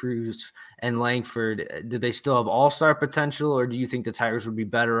Cruz and Langford? Do they still have all-star potential, or do you think the Tigers would be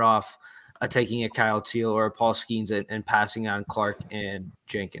better off taking a Kyle Teel or a Paul Skeens and passing on Clark and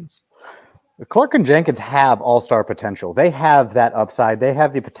Jenkins? Clark and Jenkins have all-star potential. They have that upside. They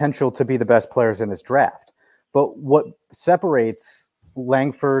have the potential to be the best players in this draft. But what separates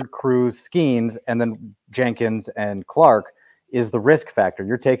Langford, Cruz, Skeens, and then Jenkins and Clark is the risk factor.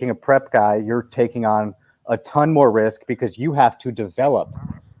 You're taking a prep guy. You're taking on a ton more risk because you have to develop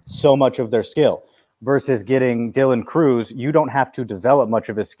so much of their skill. Versus getting Dylan Cruz, you don't have to develop much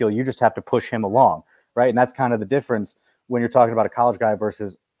of his skill. You just have to push him along, right? And that's kind of the difference when you're talking about a college guy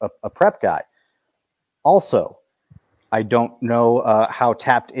versus a prep guy. Also, I don't know how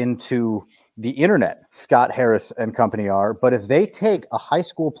tapped into the internet Scott Harris and company are, but if they take a high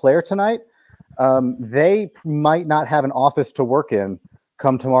school player tonight, they might not have an office to work in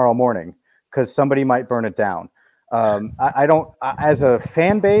come tomorrow morning because somebody might burn it down. I don't, as a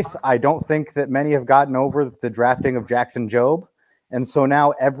fan base, I don't think that many have gotten over the drafting of Jackson Jobe. And so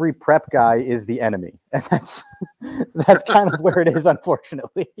now every prep guy is the enemy. And that's kind of where it is,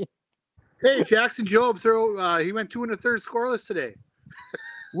 unfortunately. Hey, Jackson Jobe, he went 2 1/3 scoreless today.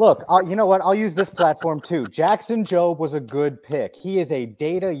 Look, you know what? I'll use this platform too. Jackson Jobe was a good pick. He is a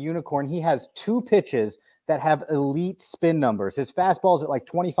data unicorn. He has 2 pitches that have elite spin numbers. His fastball is at like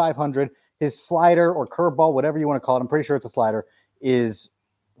 2,500. His slider or curveball, whatever you want to call it, I'm pretty sure it's a slider, is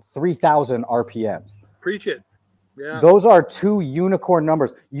 3,000 RPMs. Preach it. Yeah. Those are 2 unicorn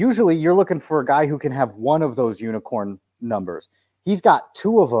numbers. Usually you're looking for a guy who can have one of those unicorn numbers. He's got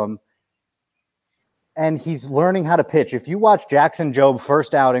 2 of them. And he's learning how to pitch. If you watch Jackson Jobe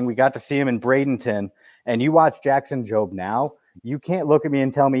first outing, we got to see him in Bradenton, and you watch Jackson Jobe now, you can't look at me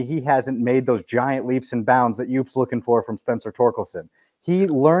and tell me he hasn't made those giant leaps and bounds that Youp's looking for from Spencer Torkelson. He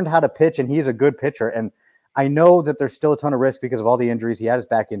learned how to pitch, and he's a good pitcher. And I know that there's still a ton of risk because of all the injuries. He had his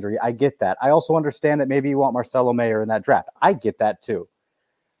back injury. I get that. I also understand that maybe you want Marcelo Mayer in that draft. I get that too.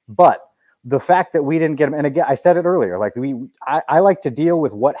 But the fact that we didn't get him, and again, I said it earlier, like I like to deal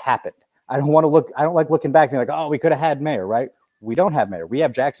with what happened. I don't like looking back and be like, oh, we could have had Mayer, right? We don't have Mayer. We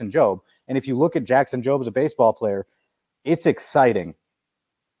have Jackson Jobe. And if you look at Jackson Jobe as a baseball player, it's exciting.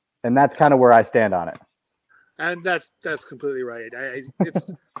 And that's kind of where I stand on it. And that's completely right.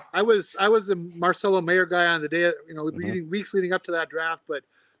 I was a Marcelo Mayer guy on the day, weeks leading up to that draft, but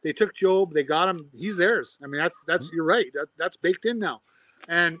they took Job, they got him, he's theirs. I mean, that's you're right. That's baked in now.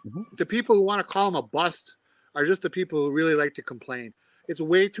 And the people who want to call him a bust are just the people who really like to complain. It's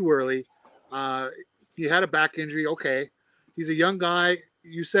way too early. He had a back injury. Okay. He's a young guy.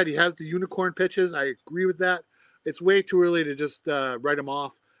 You said he has the unicorn pitches. I agree with that. It's way too early to just write him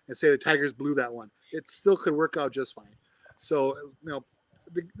off and say the Tigers blew that one. It still could work out just fine. So,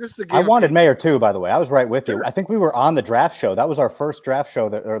 this is a game. I wanted Mayer too, by the way. I was right with you. I think we were on the draft show. That was our first draft show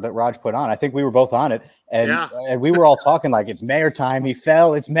that Raj put on. I think we were both on it. And we were all talking like, it's Mayer time. He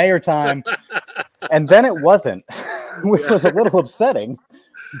fell. It's Mayer time. And then it wasn't, which was a little upsetting.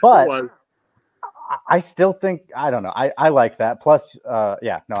 But I still think, I don't know. I like that. Plus, I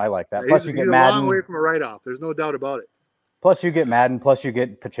like that. Plus, you get Madden. He's a long way from a write-off. There's no doubt about it. Plus, you get Madden. Plus, you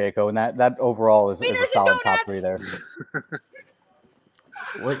get Pacheco. And that overall is a solid top three there.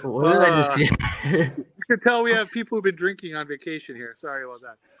 What did I just see? You can tell we have people who've been drinking on vacation here. Sorry about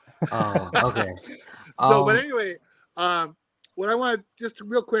that. Oh, okay. But anyway, what I want to just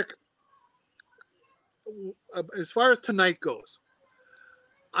real quick, as far as tonight goes,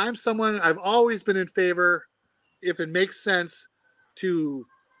 I've always been in favor, if it makes sense, to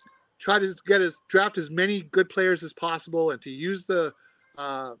try to draft as many good players as possible and to use the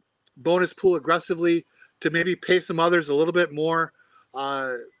bonus pool aggressively to maybe pay some others a little bit more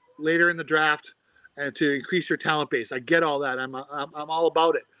later in the draft and to increase your talent base. I get all that. I'm all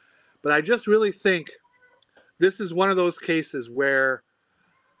about it. But I just really think this is one of those cases where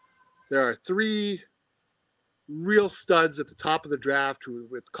there are three real studs at the top of the draft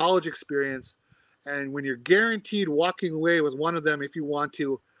with college experience. And when you're guaranteed walking away with one of them, if you want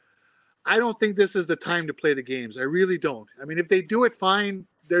to, I don't think this is the time to play the games. I really don't. I mean, if they do it, fine.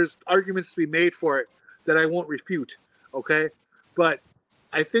 There's arguments to be made for it that I won't refute. Okay. But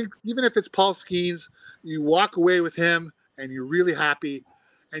I think even if it's Paul Skeens, you walk away with him and you're really happy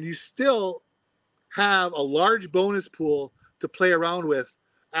and you still have a large bonus pool to play around with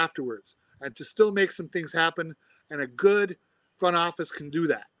afterwards and to still make some things happen. And a good front office can do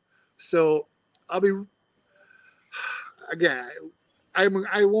that. So I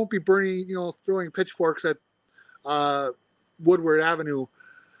won't be burning, throwing pitchforks at Woodward Avenue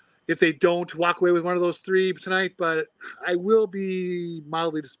if they don't walk away with one of those three tonight, but I will be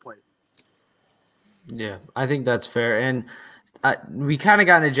mildly disappointed. Yeah, I think that's fair. And we kind of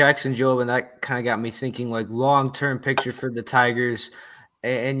got into Jackson Jobe, and that kind of got me thinking like long-term picture for the Tigers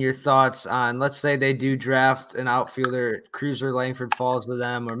and your thoughts on, let's say they do draft an outfielder, Cruiser Langford falls to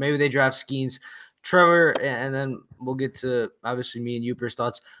them, or maybe they draft Skeens. Trevor, and then we'll get to obviously me and Uper's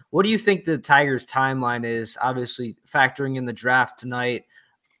thoughts. What do you think the Tigers' timeline is, obviously factoring in the draft tonight?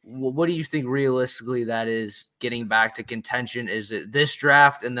 What do you think realistically that is getting back to contention? Is it this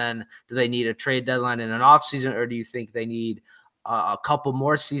draft, and then do they need a trade deadline in an offseason, or do you think they need a couple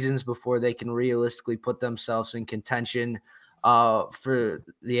more seasons before they can realistically put themselves in contention for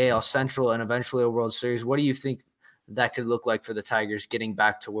the AL Central and eventually a World Series? What do you think that could look like for the Tigers getting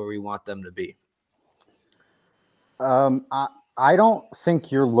back to where we want them to be? I don't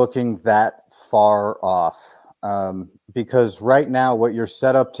think you're looking that far off because right now what you're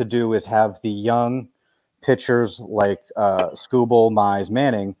set up to do is have the young pitchers like Skubal, Mize,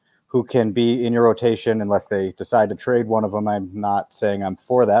 Manning, who can be in your rotation unless they decide to trade one of them. I'm not saying I'm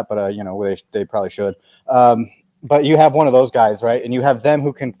for that, but they probably should. But you have one of those guys, right? And you have them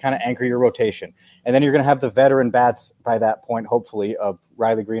who can kind of anchor your rotation. And then you're going to have the veteran bats by that point, hopefully, of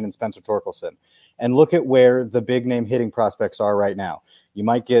Riley Green and Spencer Torkelson. And look at where the big name hitting prospects are right now. You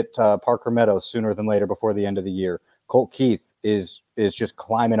might get Parker Meadows sooner than later before the end of the year. Colt Keith is just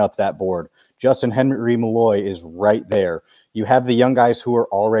climbing up that board. Justin Henry Malloy is right there. You have the young guys who are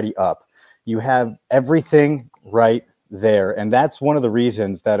already up. You have everything right there. And that's one of the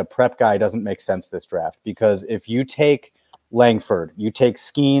reasons that a prep guy doesn't make sense this draft. Because if you take Langford, you take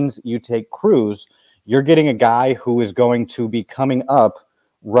Skeens, you take Cruz, you're getting a guy who is going to be coming up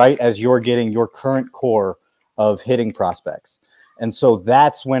right as you're getting your current core of hitting prospects. And so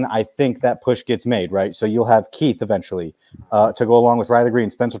that's when I think that push gets made, right? So you'll have Keith eventually to go along with Riley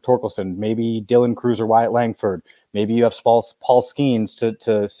Green, Spencer Torkelson, maybe Dylan Cruz or Wyatt Langford. Maybe you have Paul Skeens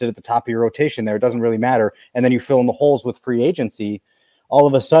to sit at the top of your rotation there. It doesn't really matter. And then you fill in the holes with free agency. All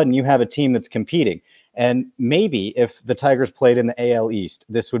of a sudden you have a team that's competing. And maybe if the Tigers played in the AL East,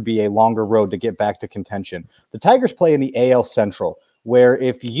 this would be a longer road to get back to contention. The Tigers play in the AL Central, where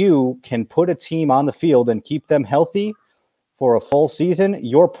if you can put a team on the field and keep them healthy for a full season,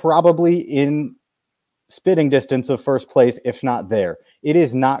 you're probably in spitting distance of first place, if not there. It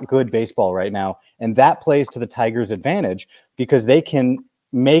is not good baseball right now. And that plays to the Tigers' advantage because they can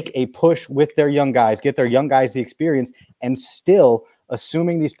make a push with their young guys, get their young guys the experience, and still,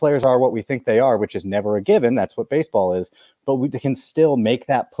 assuming these players are what we think they are, which is never a given, that's what baseball is, but we can still make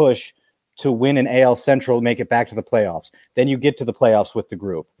that push to win an AL Central, make it back to the playoffs. Then you get to the playoffs with the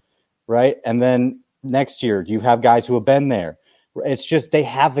group, right? And then next year, you have guys who have been there. It's just they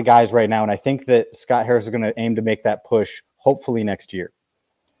have the guys right now, and I think that Scott Harris is going to aim to make that push hopefully next year.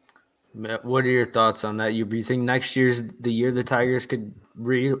 What are your thoughts on that? You think next year's the year the Tigers could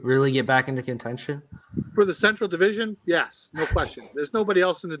really get back into contention? For the Central Division, yes, no question. There's nobody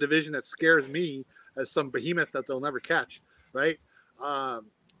else in the division that scares me as some behemoth that they'll never catch, right?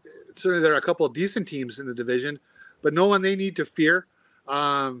 Certainly there are a couple of decent teams in the division, but no one they need to fear.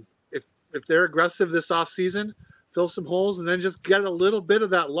 If they're aggressive this offseason, fill some holes, and then just get a little bit of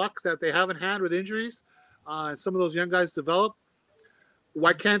that luck that they haven't had with injuries, and some of those young guys develop,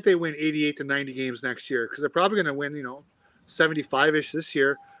 why can't they win 88 to 90 games next year? Because they're probably going to win, 75-ish this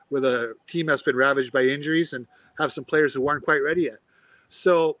year with a team that's been ravaged by injuries and have some players who aren't quite ready yet.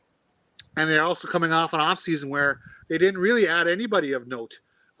 So, and they're also coming off an offseason where they didn't really add anybody of note.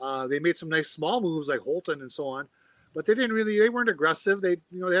 They made some nice small moves like Holton and so on, but they weren't aggressive. They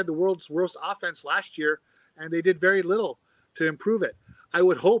had the world's worst offense last year, and they did very little to improve it. I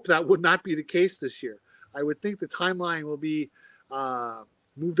would hope that would not be the case this year. I would think the timeline will be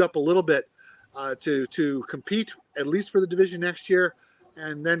moved up a little bit to compete at least for the division next year,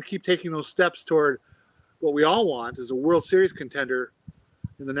 and then keep taking those steps toward what we all want is a World Series contender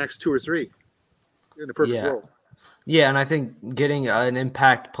in the next 2 or 3 in the perfect world. Yeah, and I think getting an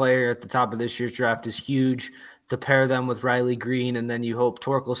impact player at the top of this year's draft is huge to pair them with Riley Green, and then you hope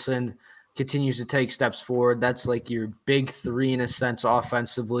Torkelson continues to take steps forward. That's like your big 3 in a sense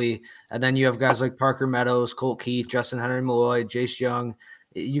offensively. And then you have guys like Parker Meadows, Colt Keith, Justin Henry Malloy, Jace Young.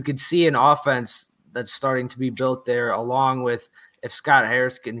 You could see an offense that's starting to be built there, along with if Scott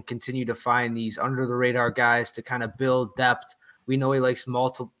Harris can continue to find these under-the-radar guys to kind of build depth. We know he likes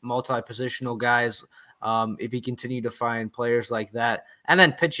multi-positional guys. If he continue to find players like that. And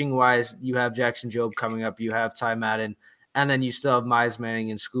then pitching-wise, you have Jackson Jobe coming up. You have Ty Madden. And then you still have Mize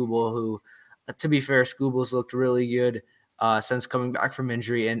Manning and Skubal, who, to be fair, Skubal's looked really good since coming back from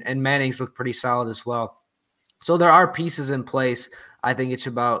injury. And Manning's looked pretty solid as well. So there are pieces in place. I think it's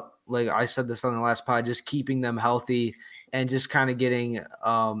about, like I said this on the last pod, just keeping them healthy and just kind of getting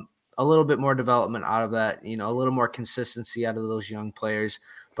a little bit more development out of that, a little more consistency out of those young players.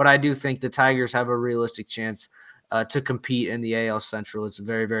 But I do think the Tigers have a realistic chance to compete in the AL Central. It's a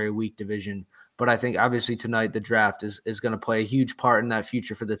very, very weak division. But I think obviously tonight the draft is going to play a huge part in that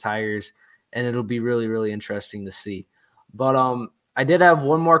future for the Tigers, and it'll be really, really interesting to see. But I did have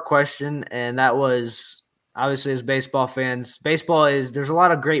one more question, and that was obviously as baseball fans, there's a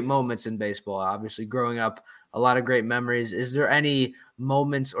lot of great moments in baseball. Obviously growing up, a lot of great memories. Is there any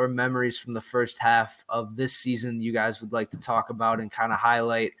moments or memories from the first half of this season you guys would like to talk about and kind of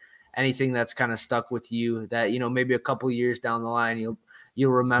highlight? Anything that's kind of stuck with you that, maybe a couple years down the line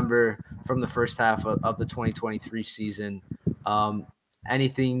you'll remember from the first half of the 2023 season?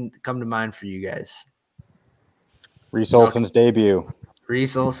 Anything come to mind for you guys? Reese Olson's debut.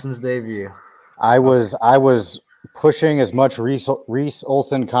 I was pushing as much Reese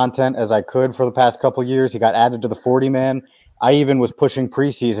Olson content as I could for the past couple years. He got added to the 40-man. I even was pushing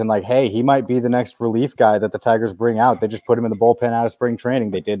preseason like, hey, he might be the next relief guy that the Tigers bring out. They just put him in the bullpen out of spring training.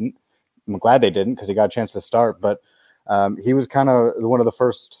 They didn't. I'm glad they didn't because he got a chance to start. But he was kind of one of the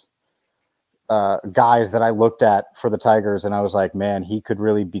first guys that I looked at for the Tigers, and I was like, man, he could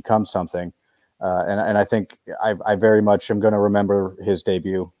really become something. And I think I very much am going to remember his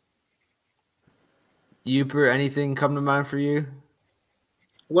debut. Uper, anything come to mind for you?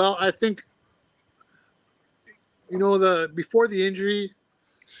 Well, I think, before the injury,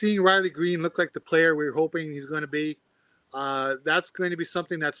 seeing Riley Green look like the player we were hoping he's going to be, that's going to be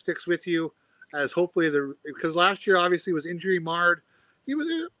something that sticks with you as hopefully because last year obviously was injury marred. He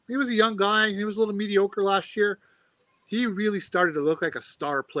was a young guy. He was a little mediocre last year. He really started to look like a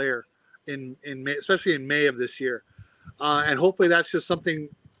star player in May, especially in May of this year. And hopefully that's just something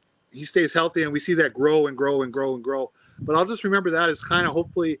he stays healthy and we see that grow and grow and grow and grow. But I'll just remember that as kind of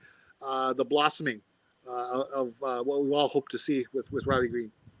hopefully the blossoming of what we all hope to see with Riley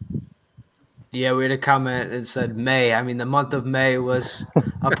Green. Yeah, we had a comment that said May. I mean, the month of May was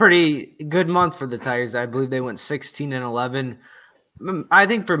a pretty good month for the Tigers. I believe they went 16-11. I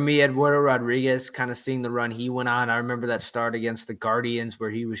think for me, Eduardo Rodriguez, kind of seeing the run he went on, I remember that start against the Guardians where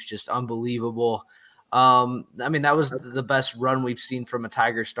he was just unbelievable. I mean, that was the best run we've seen from a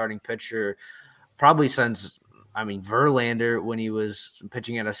Tigers starting pitcher probably since, Verlander when he was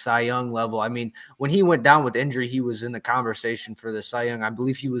pitching at a Cy Young level. I mean, when he went down with injury, he was in the conversation for the Cy Young. I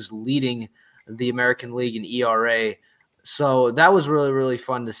believe he was leading the American League in ERA. So that was really, really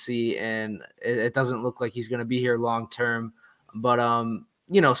fun to see. And it doesn't look like he's going to be here long term. But,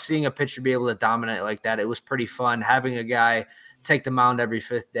 seeing a pitcher be able to dominate like that, it was pretty fun. Having a guy take the mound every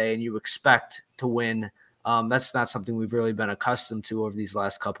fifth day and you expect to win. That's not something we've really been accustomed to over these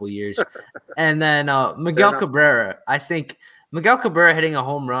last couple of years. And then Miguel Cabrera, I think Miguel Cabrera hitting a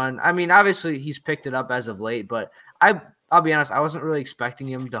home run. I mean, obviously he's picked it up as of late, but I'll be honest, I wasn't really expecting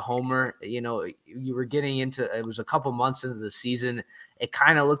him to homer. You were getting into it was a couple months into the season. It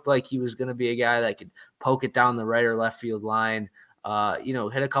kind of looked like he was going to be a guy that could poke it down the right or left field line,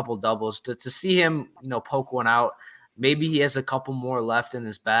 hit a couple doubles. To see him, poke one out. Maybe he has a couple more left in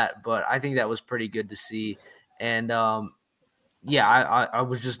his bat, but I think that was pretty good to see. And, I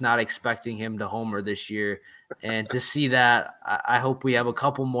was just not expecting him to homer this year. And to see that, I hope we have a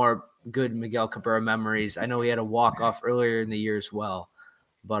couple more good Miguel Cabrera memories. I know he had a walk-off earlier in the year as well.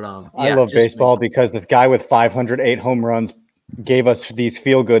 But I love baseball because this guy with 508 home runs gave us these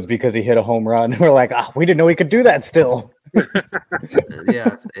feel goods because he hit a home run. We're like, we didn't know he could do that still. That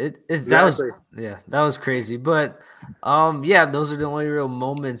was crazy. But those are the only real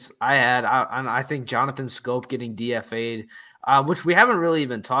moments I had. I think Jonathan Schoop getting DFA'd, which we haven't really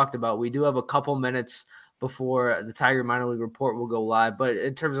even talked about. We do have a couple minutes before the Tiger minor league report will go live. But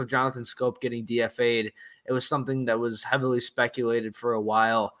in terms of Jonathan Schoop getting DFA'd, it was something that was heavily speculated for a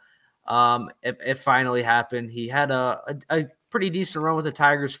while. It finally happened. He had a pretty decent run with the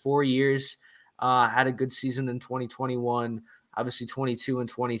Tigers 4 years. Had a good season in 2021, obviously 22 and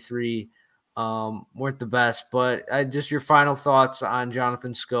 23 weren't the best, but just your final thoughts on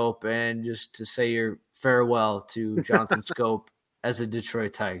Jonathan Schoop and just to say your farewell to Jonathan Schoop as a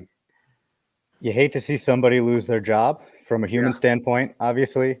Detroit Tiger. You hate to see somebody lose their job from a human standpoint,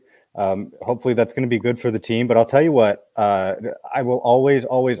 obviously. Hopefully that's going to be good for the team, but I'll tell you what, I will always,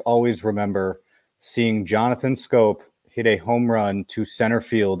 always, always remember seeing Jonathan Schoop hit a home run to center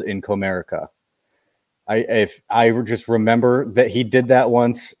field in Comerica. I just remember that he did that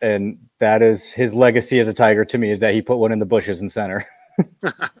once, and that is his legacy as a Tiger to me, is that he put one in the bushes in center.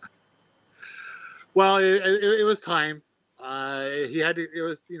 Well, it was time. He had to. It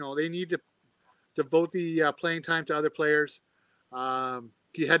was they need to devote the playing time to other players.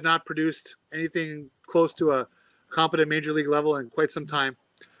 He had not produced anything close to a competent major league level in quite some time.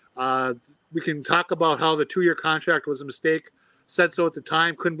 We can talk about how the 2-year contract was a mistake. Said so at the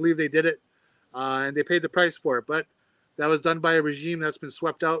time. Couldn't believe they did it. And they paid the price for it. But that was done by a regime that's been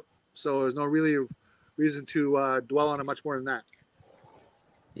swept out. So there's no really reason to dwell on it much more than that.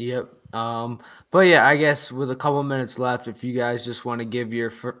 Yep. But yeah, I guess with a couple minutes left, if you guys just want to give your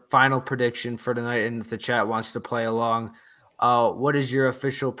final prediction for tonight, and if the chat wants to play along, what is your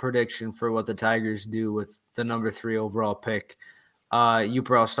official prediction for what the Tigers do with the number 3 overall pick?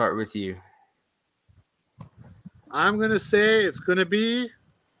 Uper, I'll start with you. I'm going to say it's going to be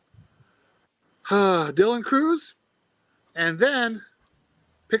Dylan Cruz. And then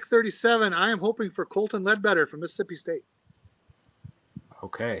pick 37, I am hoping for Colton Ledbetter from Mississippi State.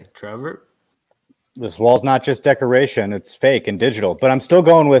 Okay. Trevor? This wall's not just decoration. It's fake and digital. But I'm still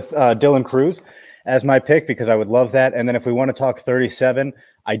going with Dylan Cruz as my pick because I would love that. And then if we want to talk 37,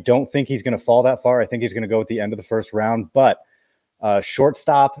 I don't think he's going to fall that far. I think he's going to go at the end of the first round. But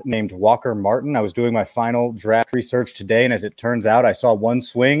shortstop named Walker Martin. I was doing my final draft research today, and as it turns out, I saw one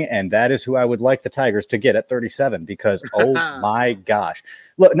swing, and that is who I would like the Tigers to get at 37 because, oh my gosh.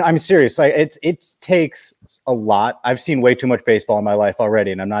 Look, no, I'm serious. It takes a lot. I've seen way too much baseball in my life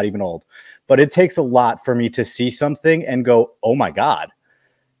already, and I'm not even old. But it takes a lot for me to see something and go, oh my God.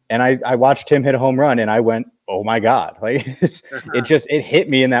 And I watched him hit a home run, and I went, oh my God. Like it hit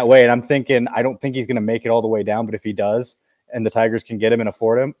me in that way. And I'm thinking, I don't think he's going to make it all the way down, but if he does, and the Tigers can get him and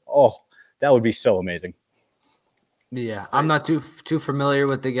afford him, that would be so amazing. Yeah, nice. I'm not too familiar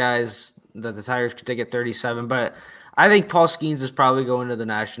with the guys that the Tigers could take at 37, but I think Paul Skeens is probably going to the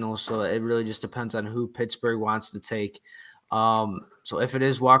Nationals, so it really just depends on who Pittsburgh wants to take. So if it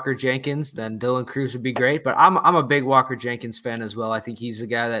is Walker Jenkins, then Dylan Cruz would be great, but I'm a big Walker Jenkins fan as well. I think he's the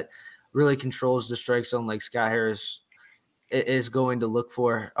guy that really controls the strike zone like Scott Harris is going to look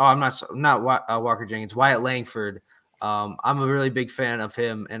for. Oh, I'm not Walker Jenkins, Wyatt Langford. I'm a really big fan of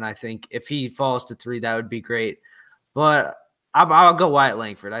him, and I think if he falls to 3, that would be great. But I'll go Wyatt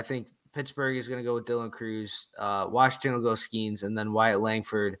Langford. I think Pittsburgh is going to go with Dylan Cruz. Washington will go Skeens, and then Wyatt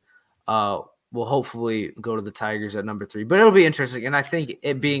Langford will hopefully go to the Tigers at number 3. But it'll be interesting, and I think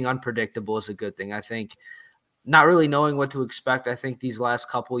it being unpredictable is a good thing. I think not really knowing what to expect. I think these last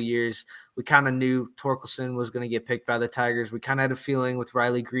couple of years, we kind of knew Torkelson was going to get picked by the Tigers. We kind of had a feeling with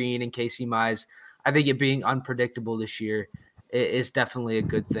Riley Green and Casey Mize. I think it being unpredictable this year is definitely a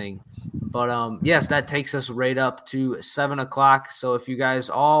good thing. But yes, that takes us right up to 7 o'clock. So if you guys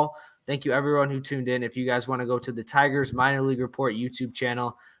all, thank you everyone who tuned in. If you guys want to go to the Tigers Minor League Report YouTube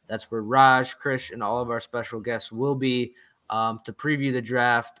channel, that's where Raj, Krish, and all of our special guests will be to preview the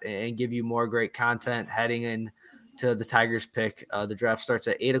draft and give you more great content heading in to the Tigers pick. The draft starts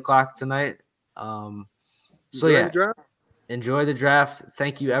at 8 o'clock tonight. Enjoy the draft.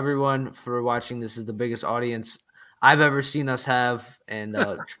 Thank you everyone for watching. This is the biggest audience I've ever seen us have. And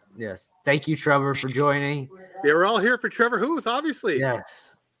yes, thank you, Trevor, for joining. Yeah, we're all here for Trevor Huth, obviously.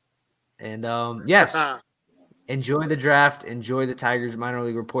 Yes. And yes, enjoy the draft. Enjoy the Tigers Minor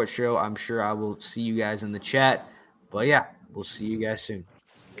League Report show. I'm sure I will see you guys in the chat. But yeah, we'll see you guys soon.